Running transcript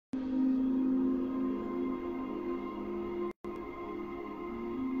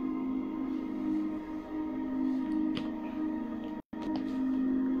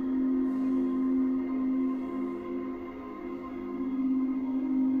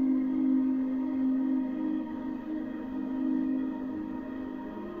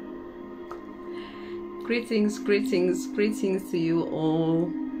Greetings to you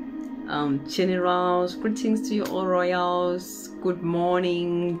all, generals. Greetings to you all, royals. Good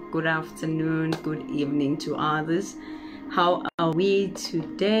morning, good afternoon, good evening to others. How are we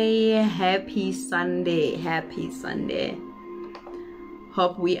today? Happy Sunday.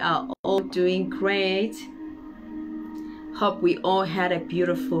 Hope we are all doing great. Hope we all had a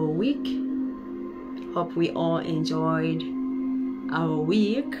beautiful week. Hope we all enjoyed our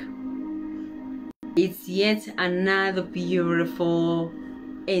week. It's yet another beautiful,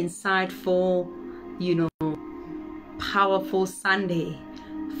 insightful, powerful Sunday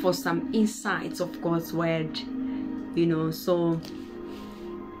for some insights of God's word. So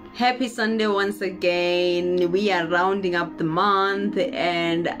happy Sunday once again. We are rounding up the month,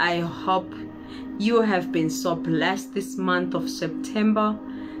 and I hope you have been so blessed this month of September,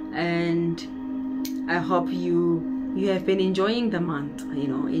 and I hope you have been enjoying the month,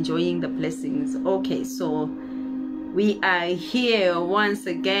 enjoying the blessings. Okay, so we are here once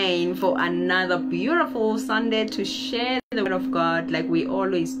again for another beautiful Sunday to share the word of God like we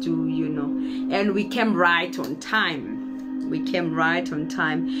always do, and we came right on time.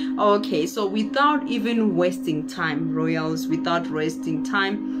 Okay, so without even wasting time, royals, without wasting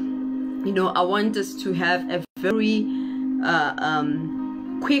time, I want us to have a very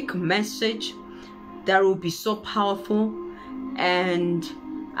quick message that will be so powerful, and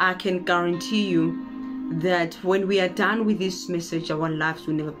I can guarantee you that when we are done with this message, our lives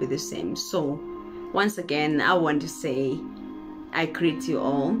will never be the same. So once again, I want to say I greet you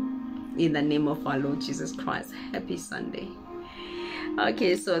all in the name of our Lord Jesus Christ. Happy Sunday.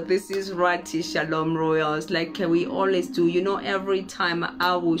 Okay, so this is Ratie, Shalom, royals, like we always do. Every time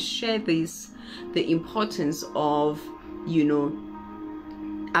I will share this, the importance of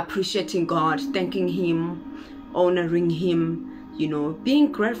appreciating God, thanking Him, honoring Him,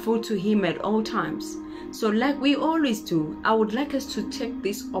 being grateful to Him at all times. So like we always do, I would like us to take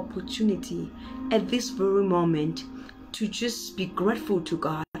this opportunity at this very moment to just be grateful to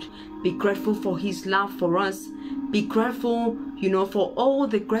God, be grateful for His love for us, be grateful, for all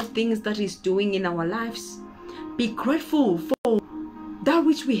the great things that He's doing in our lives, be grateful for that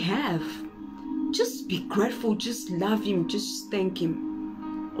which we have. Just be grateful, just love Him, just thank Him.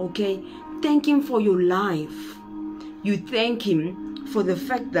 Okay, thank Him for your life. You thank Him for the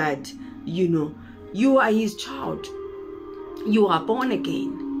fact that you are His child. You are born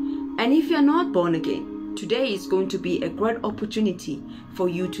again. And if you're not born again, today is going to be a great opportunity for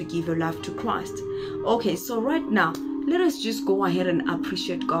you to give your life to Christ. Okay, so right now, let us just go ahead and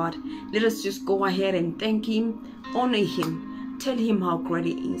appreciate God. Let us just go ahead and thank Him, honor Him, tell Him how great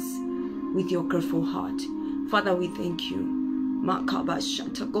He is with your grateful heart. Father, we thank You.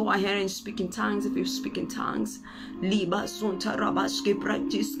 Go ahead and speak in tongues if you speak in tongues. Liba sunta rabashke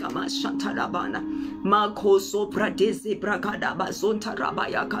pratiska mashanta rabana. Makoso pradese brakadaba sunta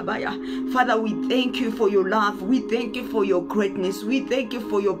rabaya kabaya. Father, we thank You for Your love. We thank You for Your greatness. We thank You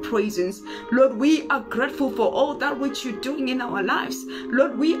for Your presence. Lord, we are grateful for all that which You're doing in our lives.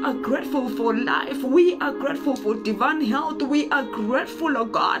 Lord, we are grateful for life. We are grateful for divine health. We are grateful, oh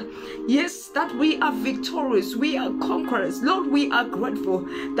God. Yes, that we are victorious. We are conquerors. Lord, we are grateful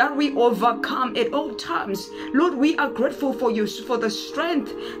that we overcome at all times. Lord, we are grateful for You, for the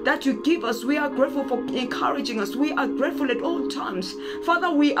strength that You give us. We are grateful for encouraging us. We are grateful at all times. Father,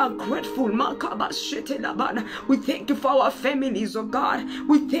 we are grateful. We thank You for our families, oh God.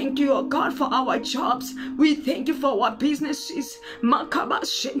 We thank You, oh God, for our jobs. We thank You for our businesses.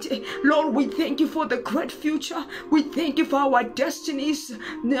 Lord, we thank You for the great future. We thank You for our destinies.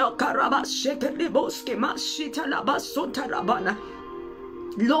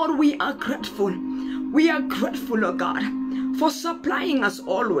 Lord, we are grateful. We are grateful, oh God, for supplying us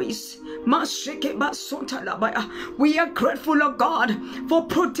always. We are grateful, oh God, for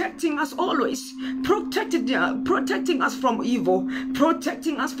protecting us always, protecting us from evil,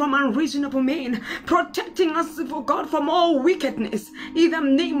 protecting us from unreasonable men, protecting us, oh God, from all wickedness. In the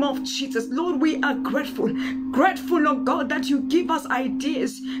name of Jesus, Lord, we are grateful. Grateful, oh God, that You give us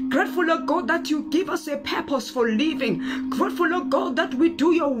ideas. Grateful, oh God, that You give us a purpose for living. Grateful, oh God, that we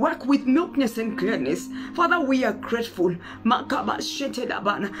do Your work with meekness and gladness. Father, we are grateful.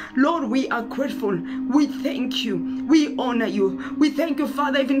 Lord, we are grateful. We thank You. We honor You. We thank You,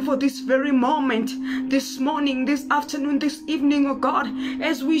 Father, even for this very moment, this morning, this afternoon, this evening, oh God,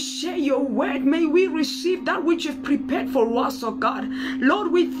 as we share Your word. May we receive that which You've prepared for us, oh God.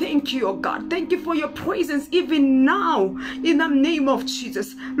 Lord, we thank You, oh God. Thank You for Your presence even now, in the name of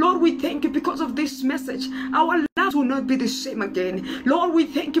Jesus. Lord, we thank You because of this message. Our lives will not be the same again. Lord, we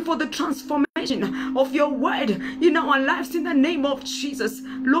thank You for the transformation of Your word in our lives in the name of Jesus.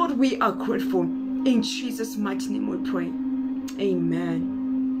 Lord, we are grateful. In Jesus' mighty name we pray.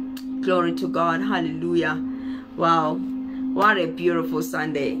 Amen. Glory to God. Hallelujah. Wow. What a beautiful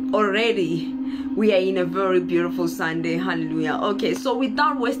Sunday. Already we are in a very beautiful Sunday. Hallelujah. Okay, so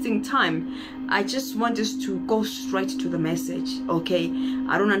without wasting time, I just want us to go straight to the message. Okay,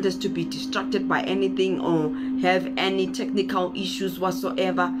 I don't want us to be distracted by anything or have any technical issues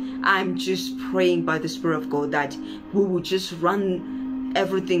whatsoever. I'm just praying by the Spirit of God that we will just run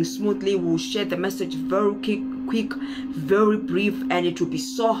everything smoothly. We'll share the message very quick, very brief, and it will be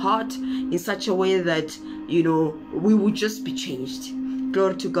so hot in such a way that, you know, we will just be changed.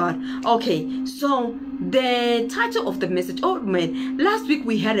 Glory to God. Okay, so the title of the message, oh man, last week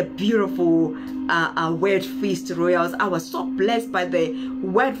we had a beautiful word feast, Royals. I was so blessed by the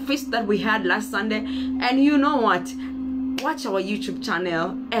word feast that we had last Sunday. And you know what, watch our YouTube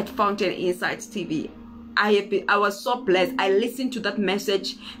channel at Fountain Insights TV. I was so blessed. I listened to that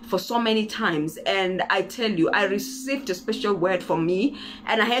message for so many times, and I tell you, I received a special word from me,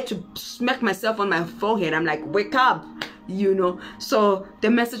 and I had to smack myself on my forehead. I'm like, wake up, you know. So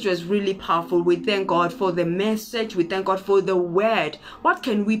the message was really powerful. We thank God for the message. We thank God for the word. What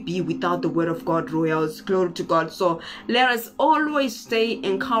can we be without the word of God, Royals? Glory to God. So let us always stay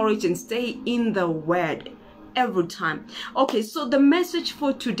encouraged and stay in the word every time. Okay, so the message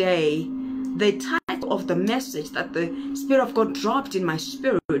for today, the title of the message that the Spirit of God dropped in my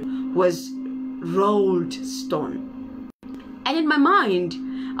spirit was Rolled Stone. And in my mind,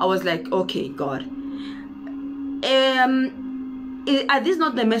 I was like, okay, God, are these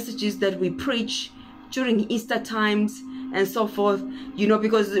not the messages that we preach during Easter times and so forth? You know,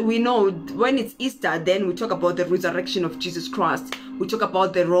 because we know when it's Easter, then we talk about the resurrection of Jesus Christ. We talk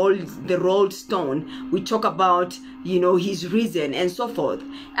about the rolled stone. We talk about, you know, his risen and so forth.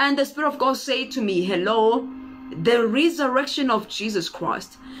 And the Spirit of God said to me, hello, the resurrection of Jesus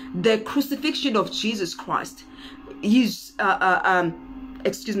Christ, the crucifixion of Jesus Christ, his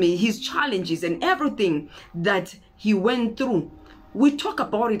his challenges and everything that he went through, we talk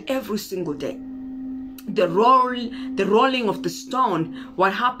about it every single day. The rolling of the stone,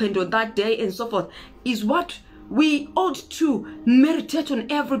 what happened on that day and so forth, is what we ought to meditate on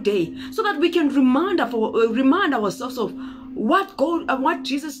every day, so that we can remind ourselves of what God and what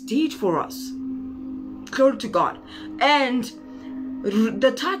Jesus did for us. Glory to God. And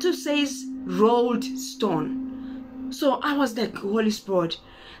the title says Rolled Stone. So I was like, Holy Spirit,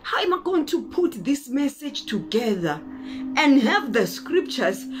 how am I going to put this message together and have the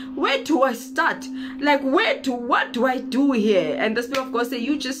scriptures? Where do I start? Like, what do I do here? And the Spirit of God said,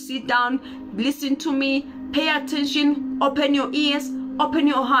 you just sit down, listen to me, pay attention, open your ears, open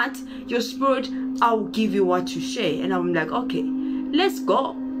your heart, your spirit. I will give you what to share. And I'm like, okay, let's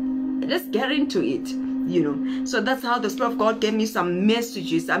go. Let's get into it. You know, so that's how the Spirit of God gave me some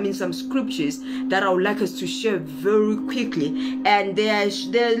messages, some scriptures that I would like us to share very quickly. And there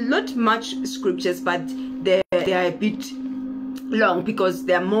are not much scriptures, but they are a bit long because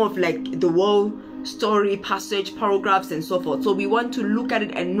they're more of like the whole story, passage, paragraphs and so forth. So we want to look at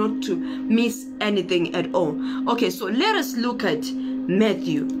it and not to miss anything at all. Okay, so let us look at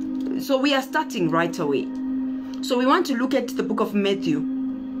Matthew. So we are starting right away. So we want to look at the book of Matthew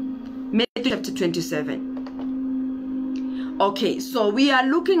chapter 27. Okay, so we are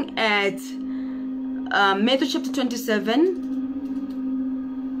looking at Matthew chapter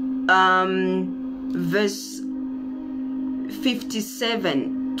 27, verse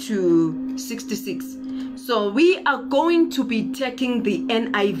 57 to 66. So we are going to be taking the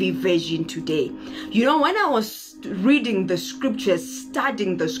NIV version today. You know, when I was reading the scriptures,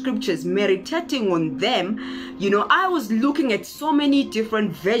 studying the scriptures, meditating on them, you know, I was looking at so many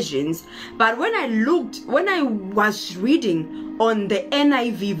different versions. But when I was reading on the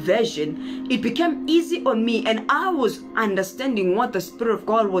NIV version, it became easy on me, and I was understanding what the Spirit of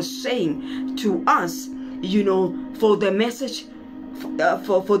God was saying to us, you know, for the message,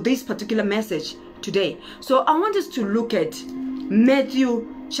 for this particular message today. So I want us to look at Matthew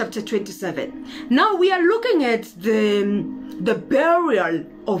chapter 27. Now we are looking at the burial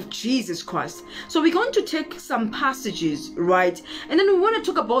of Jesus Christ. So we're going to take some passages, right? And then we want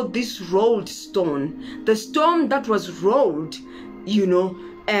to talk about this rolled stone, the stone that was rolled, you know,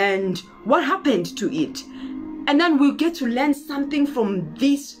 and what happened to it. And then we'll get to learn something from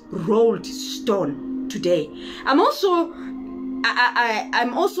this rolled stone today. I'm also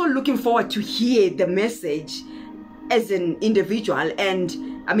looking forward to hear the message as an individual, and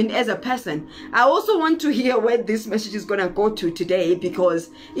as a person. I also want to hear where this message is gonna go to today, because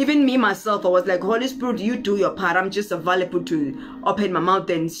even me myself, I was like, Holy Spirit, you do your part. I'm just available to open my mouth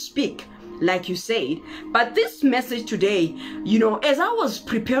and speak. like you said. But this message today, you know, as I was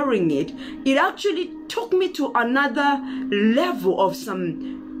preparing it, it actually took me to another level of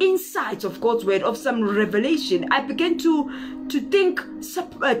some insights of God's word, of some revelation. I began to think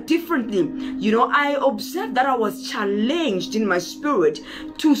differently. You know, I observed that I was challenged in my spirit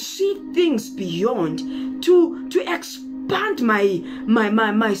to see things beyond, to expand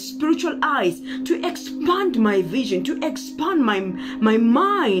my spiritual eyes, to expand my vision, to expand my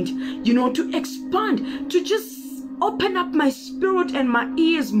mind, you know, to expand, to just open up my spirit and my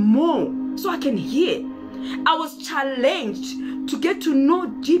ears more so I can hear. I was challenged to get to know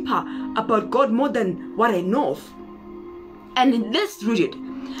deeper about God more than what I know of. And let's read it.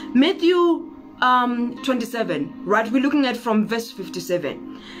 Matthew 27, right? We're looking at from verse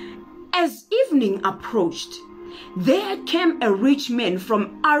 57. As evening approached, there came a rich man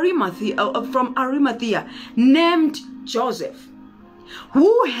from Arimathea named Joseph,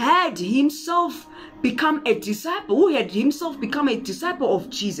 who had himself become a disciple, of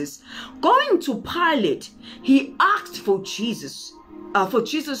Jesus. Going to Pilate, he asked for Jesus'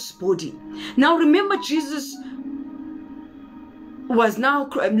 body. Now remember, Jesus was now,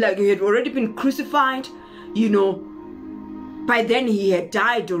 like, he had already been crucified, you know. By then he had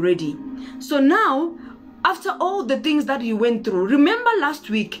died already. So now, after all the things that he went through, remember last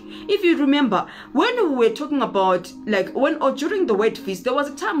week, if you remember, when we were talking about, like, during the wet feast, there was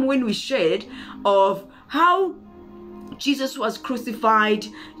a time when we shared of how Jesus was crucified.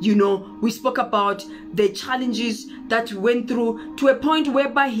 You know, we spoke about the challenges that he went through, to a point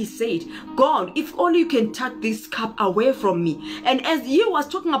whereby he said, God, if only you can take this cup away from me. And as he was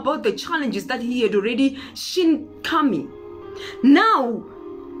talking about the challenges that he had already seen coming, now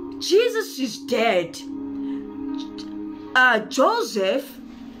Jesus is dead. Joseph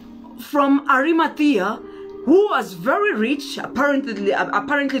from Arimathea, who was very rich, apparently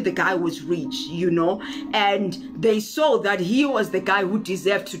the guy was rich, you know, and they saw that he was the guy who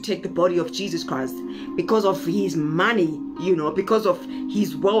deserved to take the body of Jesus Christ because of his money, you know, because of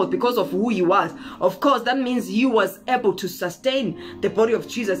his wealth, because of who he was. Of course, that means he was able to sustain the body of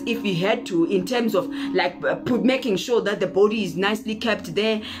Jesus if he had to, in terms of, like, making sure that the body is nicely kept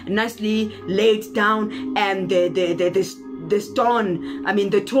there, nicely laid down, and the stone, I mean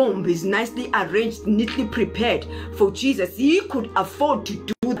the tomb, is nicely arranged, neatly prepared for Jesus. He could afford to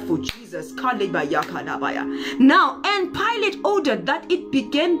do that for Jesus. Now, and Pilate ordered that it be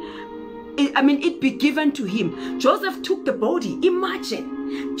given to him. Joseph took the body.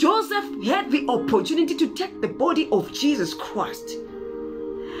 Imagine, Joseph had the opportunity to take the body of Jesus Christ.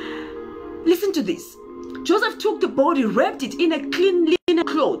 Listen to this. Joseph took the body, wrapped it in a clean linen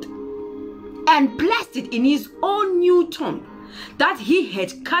cloth, and placed it in his own new tomb that he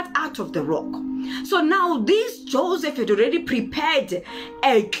had cut out of the rock. So now this Joseph had already prepared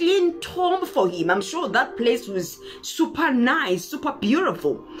a clean tomb for him. I'm sure that place was super nice, super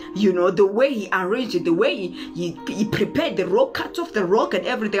beautiful. You know, the way he arranged it, the way he prepared the rock, cut off the rock and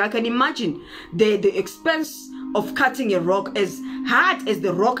everything. I can imagine the expense of cutting a rock, as hard as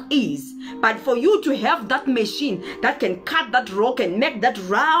the rock is. But for you to have that machine that can cut that rock and make that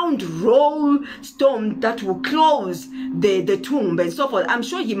round roll stone that will close the tomb and so forth, I'm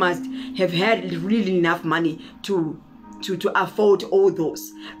sure he must have had really enough money to afford all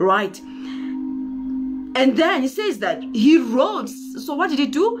those, right? And then he says that he rose. So what did he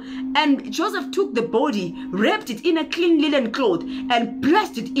do? And Joseph took the body, wrapped it in a clean linen cloth, and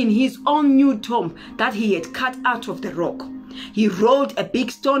placed it in his own new tomb that he had cut out of the rock. He rolled a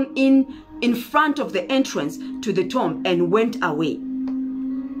big stone in front of the entrance to the tomb and went away.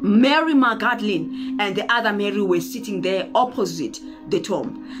 Mary Magdalene and the other Mary were sitting there opposite the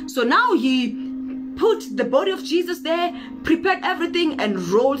tomb. So now he put the body of Jesus there, prepared everything, and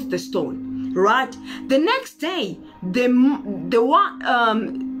rolled the stone. Right. The next day, the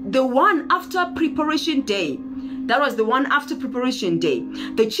one after preparation day, that was the one after preparation day,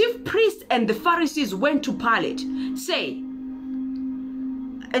 the chief priests and the Pharisees went to Pilate,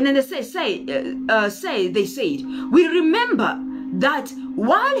 and then they said, we remember that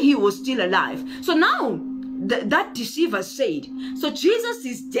while he was still alive. So now that deceiver said, so Jesus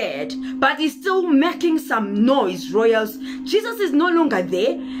is dead, but he's still making some noise, royals. Jesus is no longer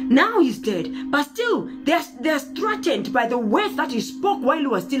there. Now he's dead, but still they're threatened by the words that he spoke while he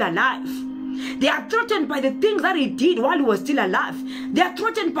was still alive. They are threatened by the things that he did while he was still alive. They are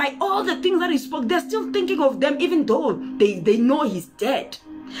threatened by all the things that he spoke. They're still thinking of them even though they know he's dead.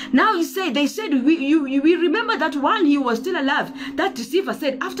 Now they said, we remember that while he was still alive, that deceiver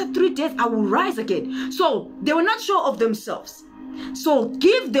said, after 3 days I will rise again. So they were not sure of themselves. So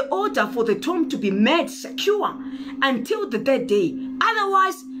give the order for the tomb to be made secure until the 3rd day.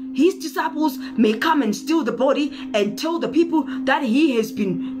 Otherwise, his disciples may come and steal the body and tell the people that he has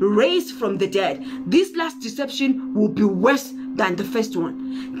been raised from the dead. This last deception will be worse than the first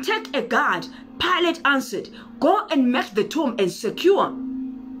one. Take a guard. Pilate answered, go and make the tomb and secure,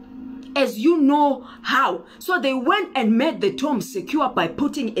 as you know how. So they went and made the tomb secure by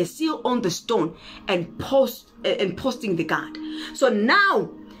putting a seal on the stone and posting the guard. So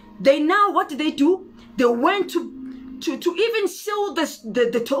now, what did they do? They went to even seal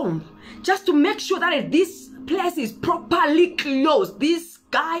the tomb, just to make sure that this place is properly closed. This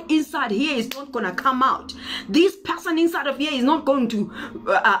guy inside here is not gonna come out. This person inside of here is not going to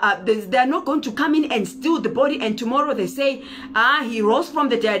they're not going to come in and steal the body, and tomorrow they say, he rose from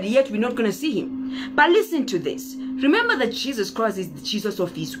the dead, yet we're not gonna see him. But listen to this. Remember that Jesus Christ is the Jesus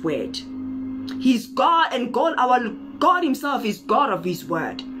of his word. He's God, and our God himself is God of his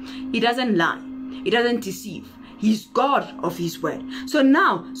word. He doesn't lie. He doesn't deceive. He's God of his word. So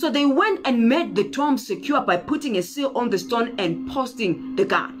they went and made the tomb secure by putting a seal on the stone and posting the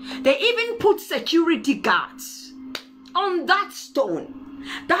guard. They even put security guards on that stone,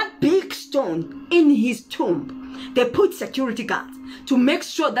 that big stone in his tomb. They put security guards to make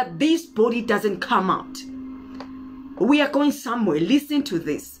sure that this body doesn't come out. We are going somewhere. Listen to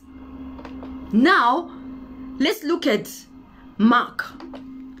this. Now, let's look at Mark.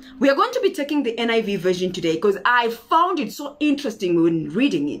 We are going to be taking the NIV version today because I found it so interesting when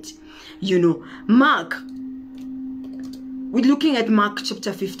reading it. You know, Mark, we're looking at Mark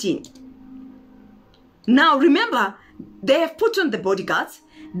chapter 15. Now, remember, they have put on the bodyguards.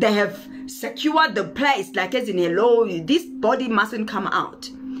 They have secured the place, like as in hello, this body mustn't come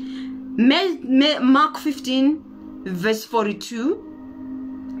out. Mark 15, verse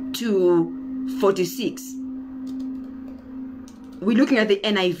 42 to 46. We're looking at the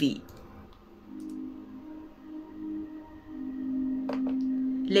NIV.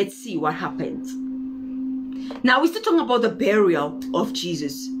 Let's see what happens. Now, we're still talking about the burial of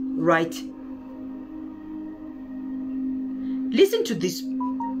Jesus, right? Listen to this.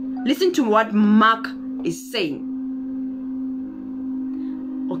 Listen to what Mark is saying.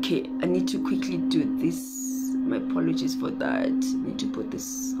 Okay, I need to quickly do this. My apologies for that. I need to put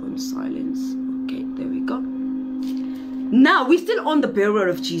this on silence. Okay, there we go. Now, we're still on the burial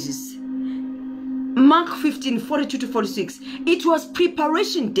of Jesus. Mark 15, 42 to 46. It was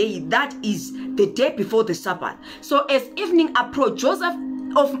preparation day, that is the day before the Sabbath. So as evening approached, Joseph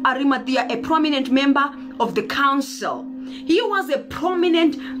of Arimathea, a prominent member of the council. He was a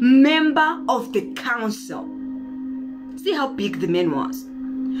prominent member of the council. See how big the man was.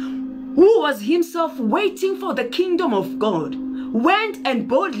 Who was himself waiting for the kingdom of God. Went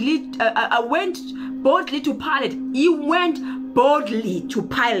boldly to Pilate. He went boldly to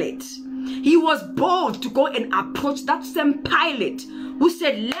Pilate. He was bold to go and approach that same Pilate who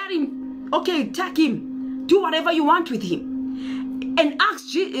said, let him, okay, take him, do whatever you want with him, and ask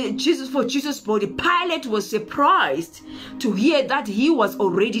Jesus for Jesus' body. Pilate was surprised to hear that he was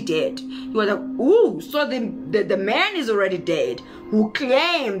already dead. He was like, ooh, so the man is already dead, who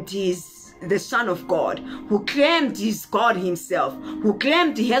claimed he's the Son of God, who claimed he's God himself, who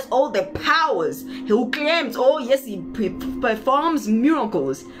claimed he has all the powers, who claims, oh yes, he performs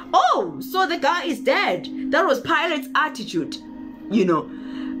miracles. Oh, so the guy is dead. That was Pilate's attitude. You know,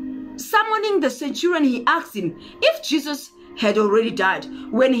 summoning the centurion, he asked him if Jesus had already died.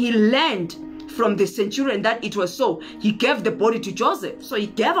 When he learned from the centurion that it was so, he gave the body to Joseph. So he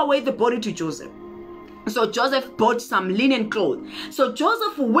gave away the body to Joseph. So Joseph bought some linen clothes. So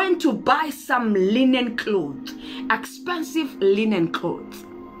Joseph went to buy some linen clothes, expensive linen clothes.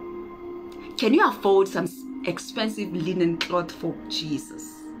 Can you afford some expensive linen cloth for Jesus?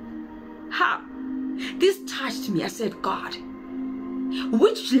 Ha! This touched me. I said, God,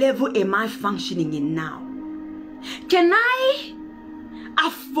 which level am I functioning in now? Can I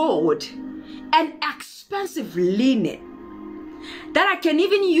afford an expensive linen that I can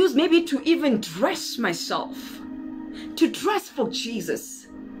even use maybe to even dress myself, to dress for Jesus?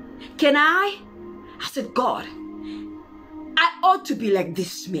 Can I? I said, God, I ought to be like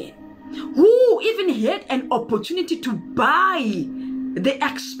this man who even had an opportunity to buy the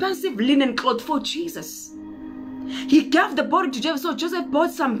expensive linen cloth for Jesus. He gave the body to Joseph. So Joseph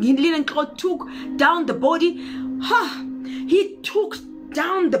bought some linen cloth, took down the body. He took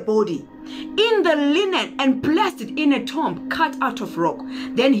down the body in the linen and placed it in a tomb cut out of rock.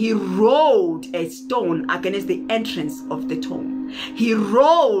 Then he rolled a stone against the entrance of the tomb. He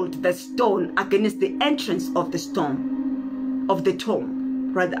rolled the stone against the entrance of the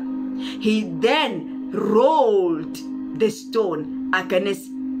tomb, rather. He then rolled the stone against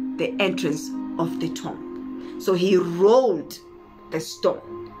the entrance of the tomb. So he rolled the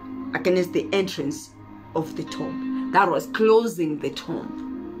stone against the entrance of the tomb. That was closing the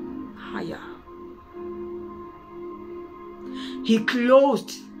tomb. Higher. He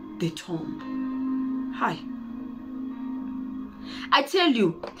closed the tomb. Hi. I tell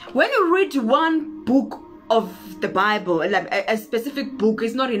you, when you read one book of the Bible, like a specific book,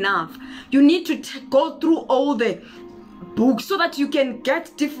 is not enough. You need to go through all the books so that you can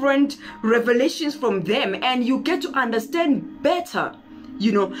get different revelations from them and you get to understand better,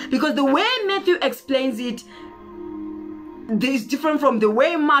 you know, because the way Matthew explains it is different from the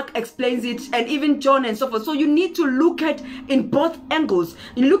way Mark explains it, and even John and so forth. So you need to look at in both angles.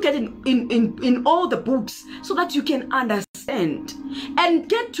 You look at it in all the books so that you can understand and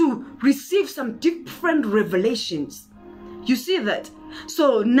get to receive some different revelations. You see that?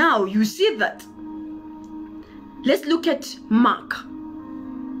 So now you see that. Let's look at Mark.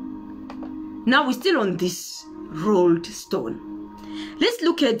 Now we're still on this rolled stone. Let's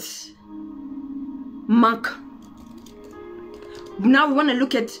look at Mark. Now we want to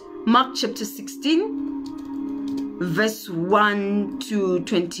look at Mark chapter 16, verse 1 to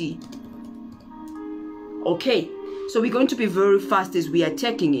 20. Okay, so we're going to be very fast as we are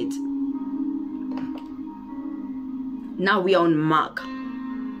taking it. Now we are on Mark.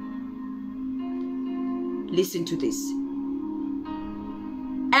 Listen to this.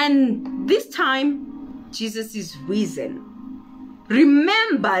 And this time, Jesus is risen.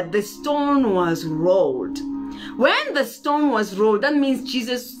 Remember, the stone was rolled. When the stone was rolled, that means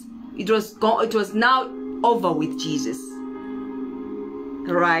Jesus, it was gone. It was now over with Jesus.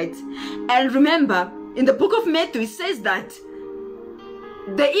 Right? And remember, in the book of Matthew, it says that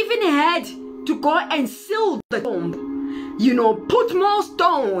they even had to go and seal the tomb. You know, put more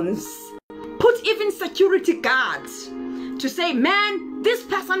stones. Put even security guards to say, man, this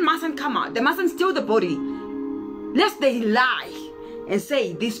person mustn't come out. They mustn't steal the body. Lest they lie and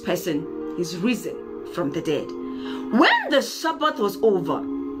say this person is risen from the dead. When the Sabbath was over,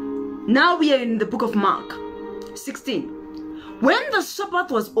 now we are in the book of Mark 16. When the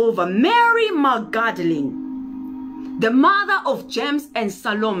Sabbath was over, Mary Magdalene, the mother of James and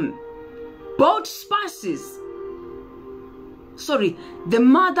Shalom, bought spices. Sorry, the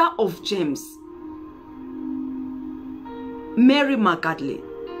mother of James, Mary Magdalene,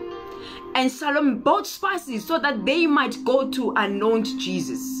 and Shalom bought spices so that they might go to anoint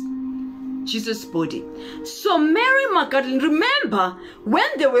Jesus' body. So Mary Magdalene, remember when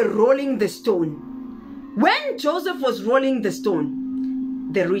they were rolling the stone, when Joseph was rolling the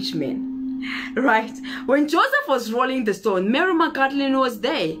stone, the rich man, right? When Joseph was rolling the stone, Mary Magdalene was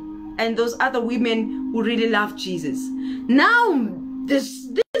there, and those other women who really loved Jesus. Now this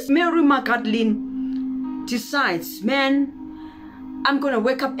Mary Magdalene decides, man, I'm gonna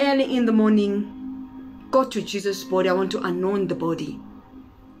wake up early in the morning, go to Jesus' body. I want to anoint the body.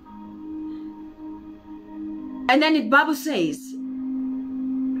 And then the Bible says,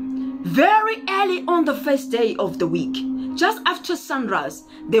 very early on the first day of the week, just after sunrise,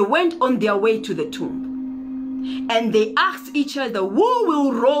 they went on their way to the tomb. And they asked each other, who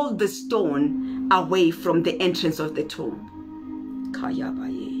will roll the stone away from the entrance of the tomb?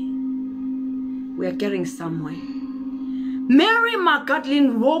 We are getting somewhere. Mary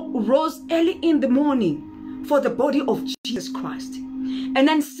Magdalene rose early in the morning for the body of Jesus Christ, and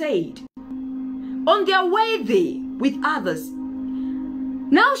then said, on their way there with others.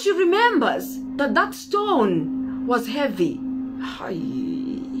 Now she remembers that that stone was heavy.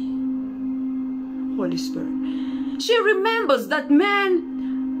 Holy Spirit. She remembers that,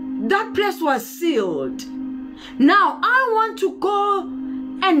 man, that place was sealed. Now I want to go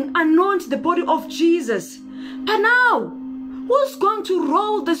and anoint the body of Jesus. But now, who's going to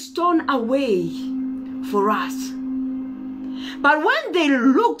roll the stone away for us? But when they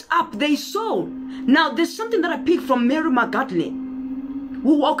looked up, they saw. Now, there's something that I picked from Mary Magdalene,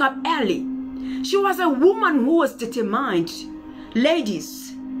 who woke up early. She was a woman who was determined.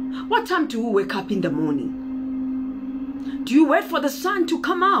 Ladies, what time do you wake up in the morning? Do you wait for the sun to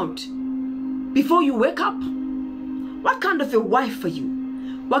come out before you wake up? What kind of a wife are you?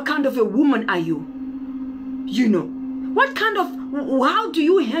 What kind of a woman are you? You know, what kind of, how do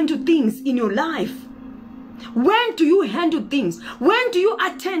you handle things in your life? When do you handle things? When do you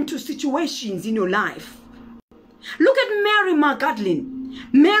attend to situations in your life? Look at Mary Magdalene.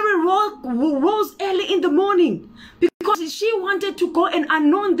 Mary rose early in the morning because she wanted to go and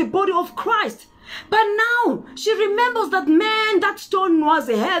anoint the body of Christ. But now she remembers that, man, that stone was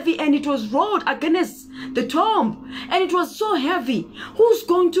heavy and it was rolled against the tomb. And it was so heavy. Who's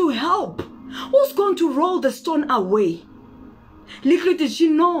going to help? Who's going to roll the stone away? Little did she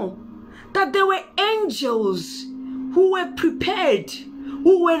know that there were angels who were prepared,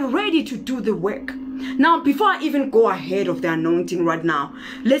 who were ready to do the work. Now, before I even go ahead of the anointing right now,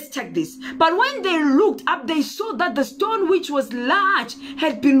 let's check this. But when they looked up, they saw that the stone, which was large,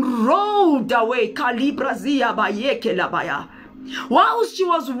 had been rolled away. While she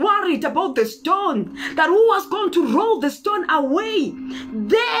was worried about the stone, that who was going to roll the stone away,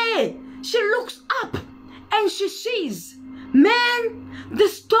 there she looks up and she sees, man, the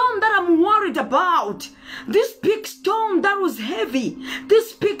stone that I'm worried about, this big stone that was heavy,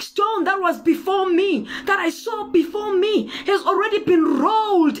 this big stone that was before me, that I saw before me, has already been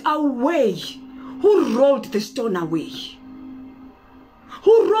rolled away. Who rolled the stone away?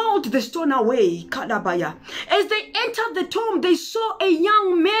 Who rolled the stone away? Kadabaya. As they entered the tomb, they saw a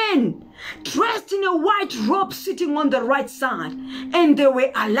young man dressed in a white robe sitting on the right side, and they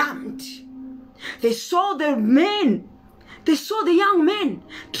were alarmed. They saw the young man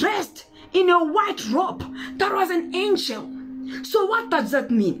dressed in a white robe. That was an angel. So what does that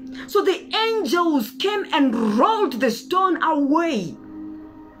mean? So the angels came and rolled the stone away.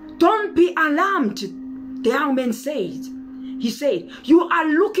 Don't be alarmed, the young man said. He said, you are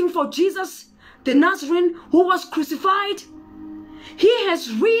looking for Jesus, the Nazarene who was crucified? He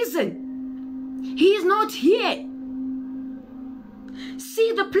has risen. He is not here.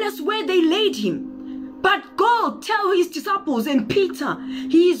 See the place where they laid him. But go tell his disciples and Peter,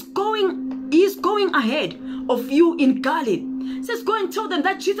 he is going ahead of you in Galilee. He says, go and tell them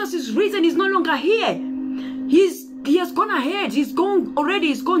that Jesus is risen. He's no longer here. He has gone ahead. He's going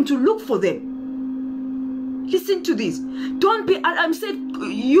to look for them. Listen to this. Don't be. I'm saying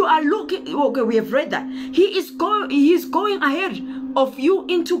you are looking. Okay, we have read that. He is going ahead of you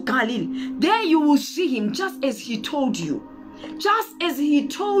into Galilee. There you will see him, just as he told you. Just as he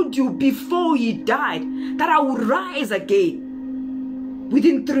told you before he died, that I will rise again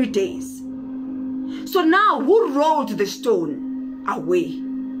within 3 days. So now, who rolled the stone away?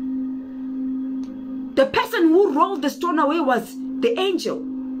 The person who rolled the stone away was the angel.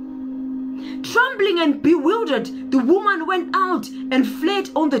 Trembling and bewildered, the woman went out and fled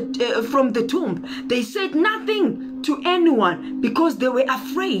from the tomb. They said nothing to anyone because they were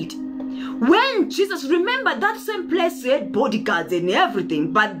afraid. When Jesus, remember that same place had bodyguards and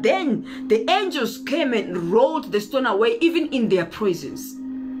everything, but then the angels came and rolled the stone away even in their presence.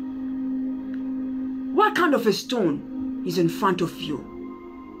 What kind of a stone is in front of you?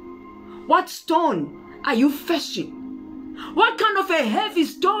 What stone are you facing? What kind of a heavy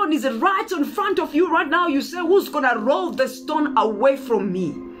stone is right in front of you right now? You say, who's gonna roll the stone away from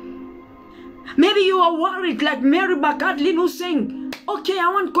me? Maybe you are worried like Mary Magdalene, who's saying, okay, I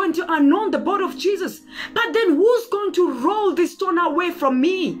want going to anoint the body of Jesus, but then who's going to roll the stone away from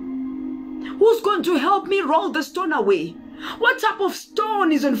me? Who's going to help me roll the stone away? What type of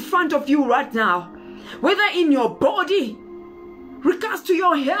stone is in front of you right now? Whether in your body, regards to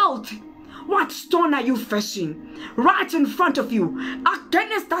your health, what stone are you facing right in front of you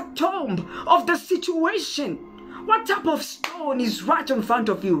against that tomb of the situation? What type of stone is right in front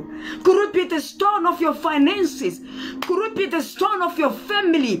of you? Could it be the stone of your finances? Could it be the stone of your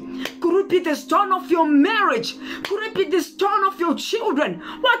family? Could it be the stone of your marriage? Could it be the stone of your children?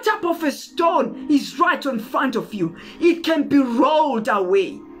 What type of a stone is right in front of you? It can be rolled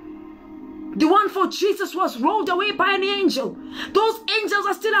away. The one for Jesus was rolled away by an angel. Those angels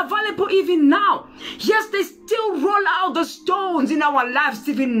are still available even now. Yes, they still roll out the stones in our lives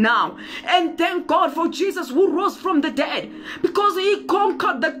even now. And thank God for Jesus who rose from the dead, because he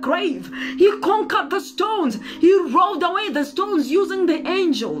conquered the grave. He conquered the stones. He rolled away the stones using the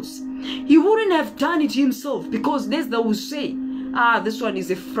angels. He wouldn't have done it himself, because they will say, this one is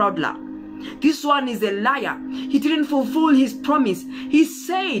a fraudster. This one is a liar. He didn't fulfill his promise. He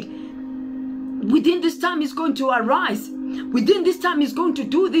said, within this time he's going to arise. Within this time he's going to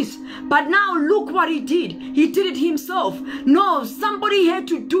do this. But now look what he did. He did it himself. No, somebody had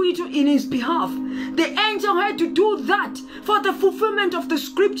to do it in his behalf. The angel had to do that for the fulfillment of the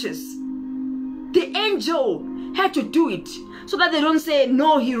scriptures. The angel had to do it so that they don't say,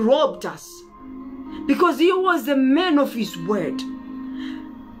 no, he robbed us. Because he was a man of his word.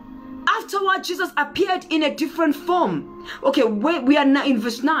 Afterward, Jesus appeared in a different form. Okay, we are now in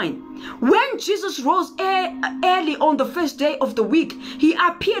verse 9. When Jesus rose early on the first day of the week, he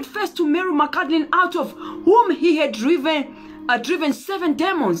appeared first to Mary Magdalene, out of whom he had driven 7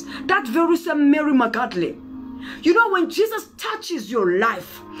 demons. That very same Mary Magdalene. You know, when Jesus touches your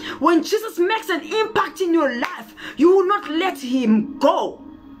life, when Jesus makes an impact in your life, you will not let him go.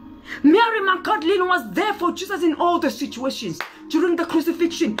 Mary Magdalene was there for Jesus in all the situations. during the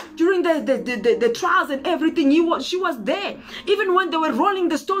crucifixion, during the trials and everything. She was there. Even when they were rolling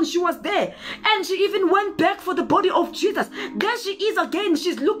the stone, she was there. And she even went back for the body of Jesus. There she is again.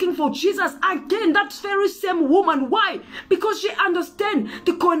 She's looking for Jesus again. That very same woman. Why? Because she understands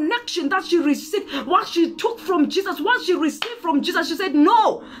the connection that she received, what she took from Jesus, what she received from Jesus. She said,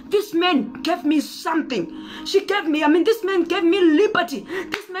 no, this man gave me something. This man gave me liberty.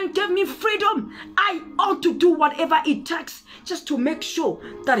 This man gave me freedom. I ought to do whatever it takes just to make sure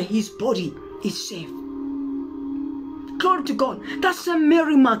that his body is safe. Glory to God. That's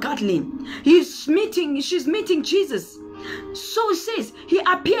Mary Magdalene. She's meeting Jesus. So it says, he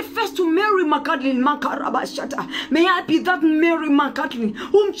appeared first to Mary Magdalene. May I be that Mary Magdalene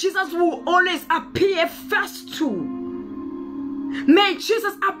whom Jesus will always appear first to. May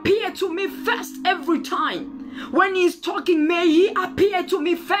Jesus appear to me first every time. When he's talking, may he appear to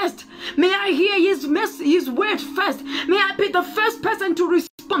me first. May I hear his word first. May I be the first person to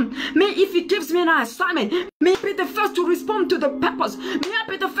respond. May, if he gives me an assignment, may I be the first to respond to the purpose. May I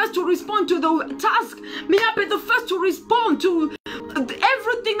be the first to respond to the task. May I be the first to respond to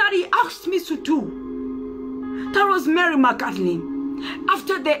everything that he asked me to do. That was Mary Magdalene.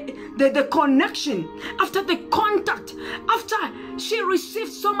 After the connection, after the contact, after she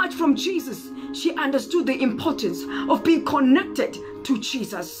received so much from Jesus, she understood the importance of being connected to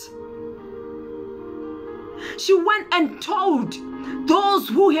Jesus. She went and told those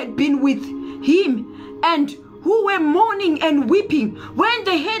who had been with him and who were mourning and weeping when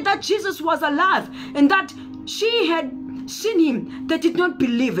they heard that Jesus was alive and that she had seen him. They did not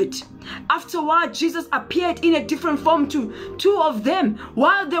believe it. Afterward, Jesus appeared in a different form to two of them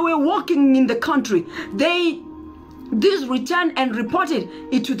while they were walking in the country. These returned and reported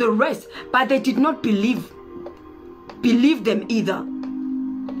it to the rest, but they did not believe them either.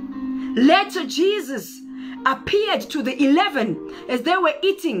 Later, Jesus appeared to the 11 as they were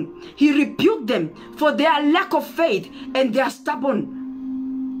eating. He rebuked them for their lack of faith and their stubborn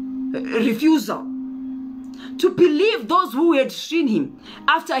refusal to believe those who had seen him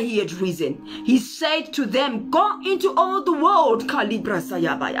after he had risen. He said to them, go into all the world, and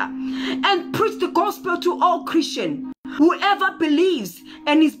preach the gospel to all Christians. Whoever believes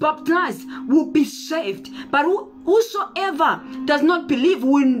and is baptized will be saved, but whosoever does not believe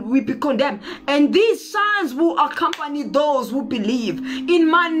will be condemned. And these signs will accompany those who believe.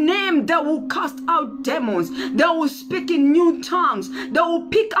 In my name they will cast out demons. They will speak in new tongues. They will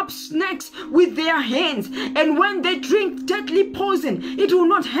pick up snakes with their hands. And when they drink deadly poison, it will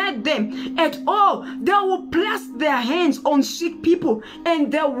not hurt them at all. They will place their hands on sick people and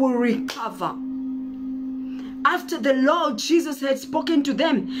they will recover. After the Lord Jesus had spoken to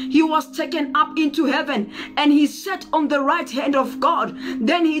them, he was taken up into heaven and he sat on the right hand of God.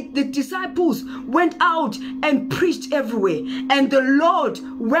 Then the disciples went out and preached everywhere, and the Lord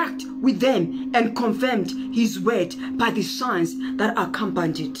worked with them and confirmed his word by the signs that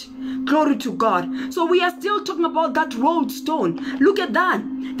accompanied it. Glory to God. So we are still talking about that rolled stone. Look at that.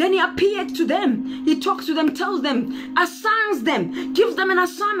 Then he appeared to them. He talks to them, tells them, assigns them, gives them an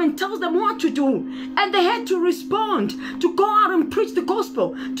assignment, tells them what to do. And they had to respond, to go out and preach the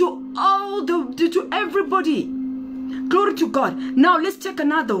gospel to to everybody. Glory to God. Now let's take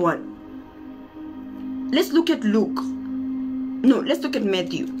another one. Let's look at Luke. No, let's look at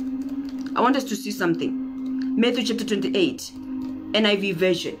Matthew. I want us to see something. Matthew chapter 28, NIV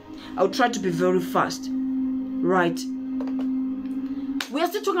version. I'll try to be very fast. Right. We are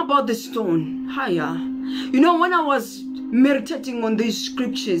still talking about the stone. Hiya. You know, when I was meditating on these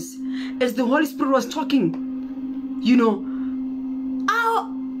scriptures, as the Holy Spirit was talking, you know,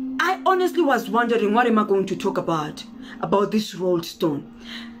 I honestly was wondering, what am I going to talk about this rolled stone?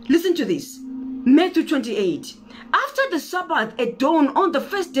 Listen to this. Matthew 28. After the Sabbath at dawn on the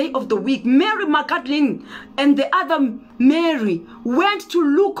first day of the week, Mary Magdalene and the other Mary went to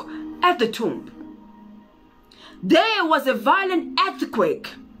look at the tomb. There was a violent earthquake,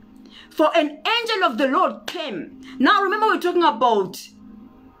 for an angel of the Lord came. Now remember, we're talking about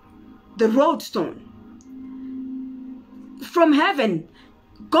the rolled stone. From heaven,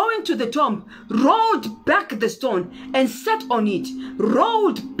 going to the tomb, rolled back the stone and sat on it.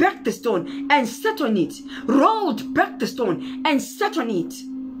 Rolled back the stone and sat on it. Rolled back the stone and sat on it.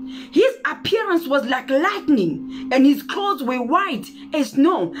 His appearance was like lightning, and his clothes were white as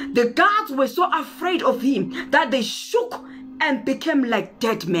snow. The guards were so afraid of him that they shook and became like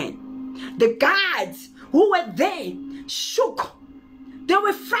dead men. The guards who were there shook. They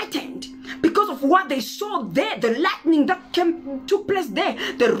were frightened because of what they saw there, the lightning that took place there,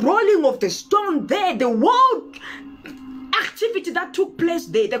 the rolling of the stone there, the world activity that took place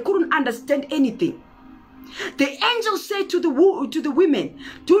there. They couldn't understand anything. The angel said to the women,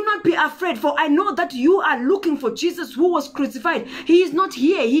 "Do not be afraid, for I know that you are looking for Jesus who was crucified. He is not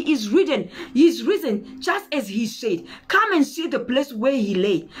here. He is risen. He is risen, just as he said. Come and see the place where he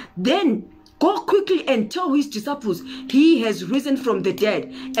lay. Then go quickly and tell his disciples, he has risen from the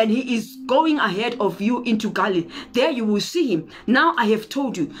dead, and he is going ahead of you into Galilee. There you will see him. Now I have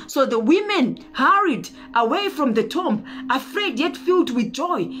told you." So the women hurried away from the tomb, afraid yet filled with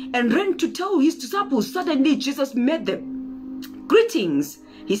joy, and ran to tell his disciples. Suddenly Jesus met them. "Greetings,"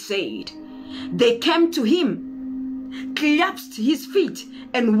 he said. They came to him, clasped his feet,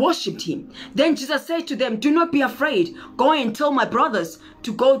 and worshipped him. Then Jesus said to them, "Do not be afraid. Go and tell my brothers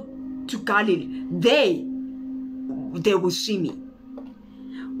to go to Galilee. They will see me."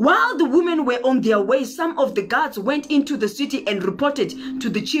 While the women were on their way, some of the guards went into the city and reported to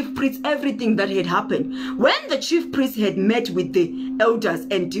the chief priests everything that had happened. When the chief priests had met with the elders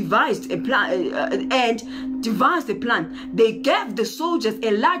and devised a plan, they gave the soldiers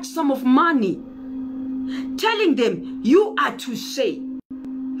a large sum of money, telling them, "You are to say,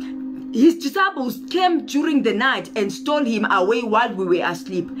 his disciples came during the night and stole him away while we were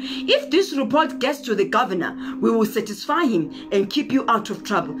asleep. If this report gets to the governor, we will satisfy him and keep you out of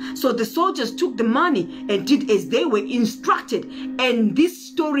trouble." So the soldiers took the money and did as they were instructed. And this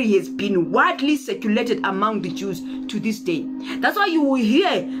story has been widely circulated among the Jews to this day. That's why you will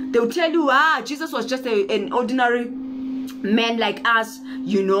hear, they will tell you, Jesus was just an ordinary man like us,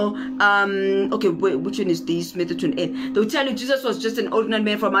 okay, wait, which one is this method to an end? They'll tell you Jesus was just an ordinary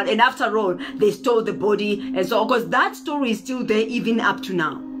man from out, and after all, they stole the body, and so, of course, that story is still there even up to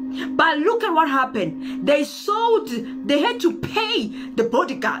now. But look at what happened. They had to pay the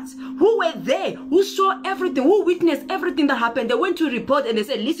bodyguards who were there, who saw everything, who witnessed everything that happened. They went to report and they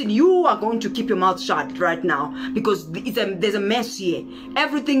said, "Listen, you are going to keep your mouth shut right now, because there's a mess here.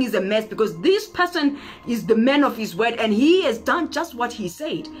 Everything is a mess, because this person is the man of his word, and he has done just what he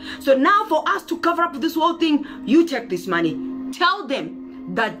said. So now for us to cover up this whole thing, you take this money. Tell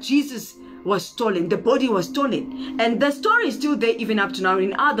them that Jesus was stolen, the body was stolen." And the story is still there even up to now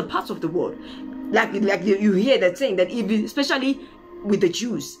in other parts of the world. Like you hear that saying, that even, especially with the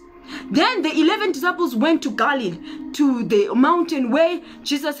Jews. Then the 11 disciples went to Galilee, to the mountain where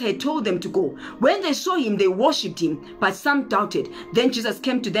Jesus had told them to go. When they saw him, they worshipped him, but some doubted. Then Jesus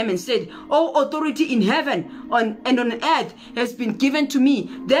came to them and said, "All authority in heaven and on earth has been given to me.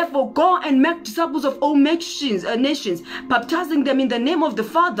 Therefore go and make disciples of all nations, baptizing them in the name of the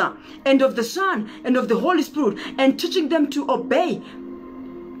Father and of the Son and of the Holy Spirit, and teaching them to obey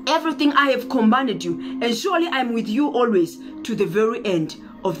everything I have commanded you. And surely I am with you always, to the very end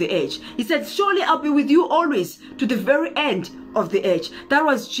of the age." He said, "Surely I'll be with you always, to the very end of the age." That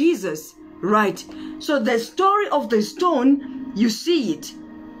was Jesus, right? So the story of the stone, you see it,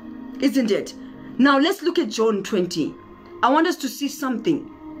 isn't it? Now let's look at John 20. I want us to see something.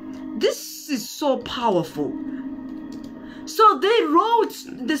 This is so powerful. So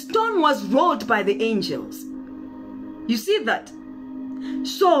the stone was rolled by the angels. You see that?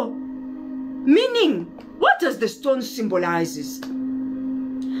 So, meaning, what does the stone symbolizes?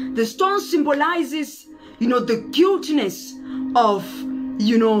 The stone symbolizes, the guiltiness of,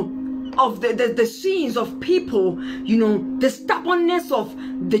 of the sins of people, the stubbornness of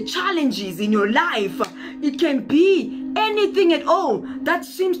the challenges in your life. It can be anything at all that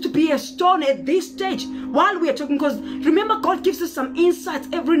seems to be a stone at this stage while we are talking, because remember, God gives us some insights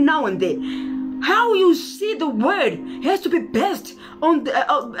every now and then. How you see the word has to be based on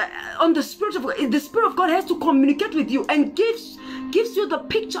the Spirit of God. The Spirit of God has to communicate with you and gives you the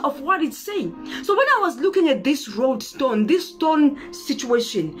picture of what it's saying. So when I was looking at this road stone, this stone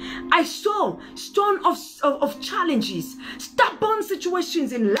situation, I saw stone of challenges, stubborn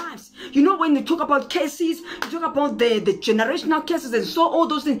situations in lives. When you talk about cases, you talk about the generational cases, and so all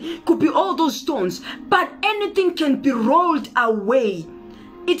those things could be all those stones. But anything can be rolled away.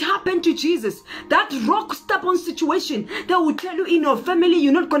 It happened to Jesus. That rock stubborn situation, they will tell you in your family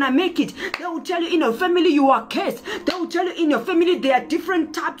you're not gonna make it. They will tell you in your family you are cursed. They will tell you in your family there are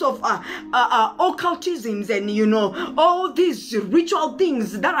different types of occultisms and all these ritual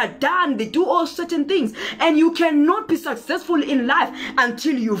things that are done. They do all certain things, and you cannot be successful in life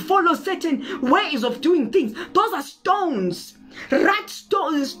until you follow certain ways of doing things. Those are stones. Right,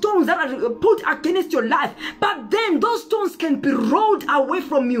 stones that are put against your life, but then those stones can be rolled away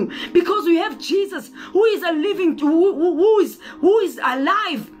from you, because we have Jesus, who is a living, who is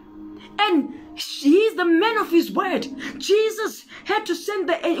alive, and he is the man of his word. Jesus had to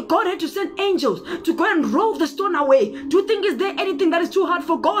God had to send angels to go and roll the stone away. Do you think is there anything that is too hard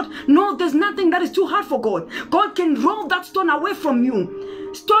for God? No, there's nothing that is too hard for God. God can roll that stone away from you.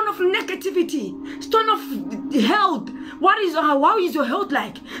 Stone of negativity, stone of health. How is your health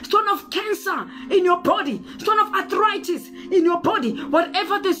like? Stone of cancer in your body, stone of arthritis in your body,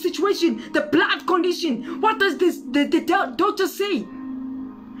 whatever the situation, the blood condition. What does the doctor say?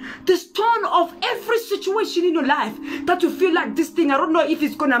 The stone of every situation in your life that you feel like this thing, I don't know if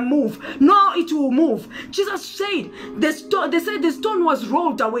it's gonna move. No, it will move. Jesus said they said the stone was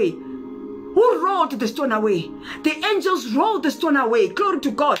rolled away. Who rolled the stone away? The angels rolled the stone away. Glory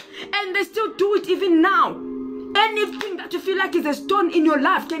to God. And they still do it even now. Anything that you feel like is a stone in your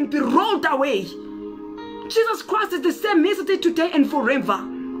life can be rolled away. Jesus Christ is the same yesterday, today, and forever.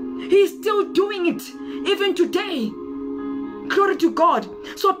 He is still doing it even today. Glory to God.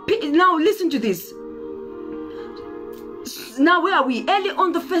 So now listen to this. Now where are we? Early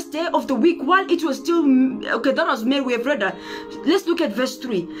on the first day of the week, while it was still okay, that was Mary. We have read that. Let's look at verse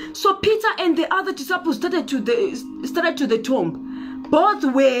 3. So Peter and the other disciples started to the tomb. Both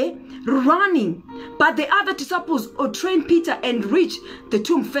were running, but the other disciples trained Peter and reached the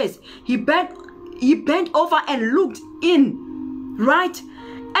tomb first. He bent over and looked in, right,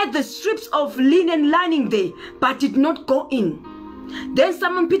 at the strips of linen lining there, but did not go in. Then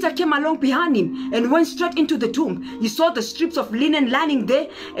Simon Peter came along behind him and went straight into the tomb. He saw the strips of linen lining there,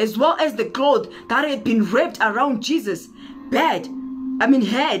 as well as the cloth that had been wrapped around Jesus' head.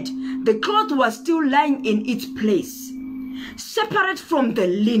 The cloth was still lying in its place, separate from the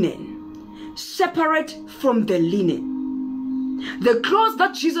linen. Separate from the linen. The clothes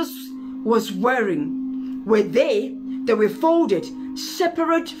that Jesus was wearing were there. They were folded,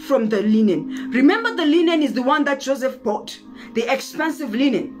 separate from the linen. Remember, the linen is the one that Joseph bought, the expensive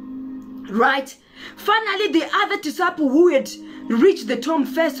linen, right? Finally, the other disciple who had reached the tomb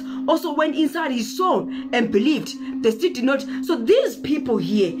first also went inside. He saw and believed. They still did not. So these people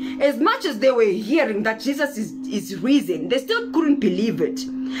here, as much as they were hearing that Jesus is risen, they still couldn't believe it.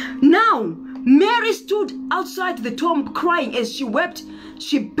 Now, Mary stood outside the tomb crying. As she wept,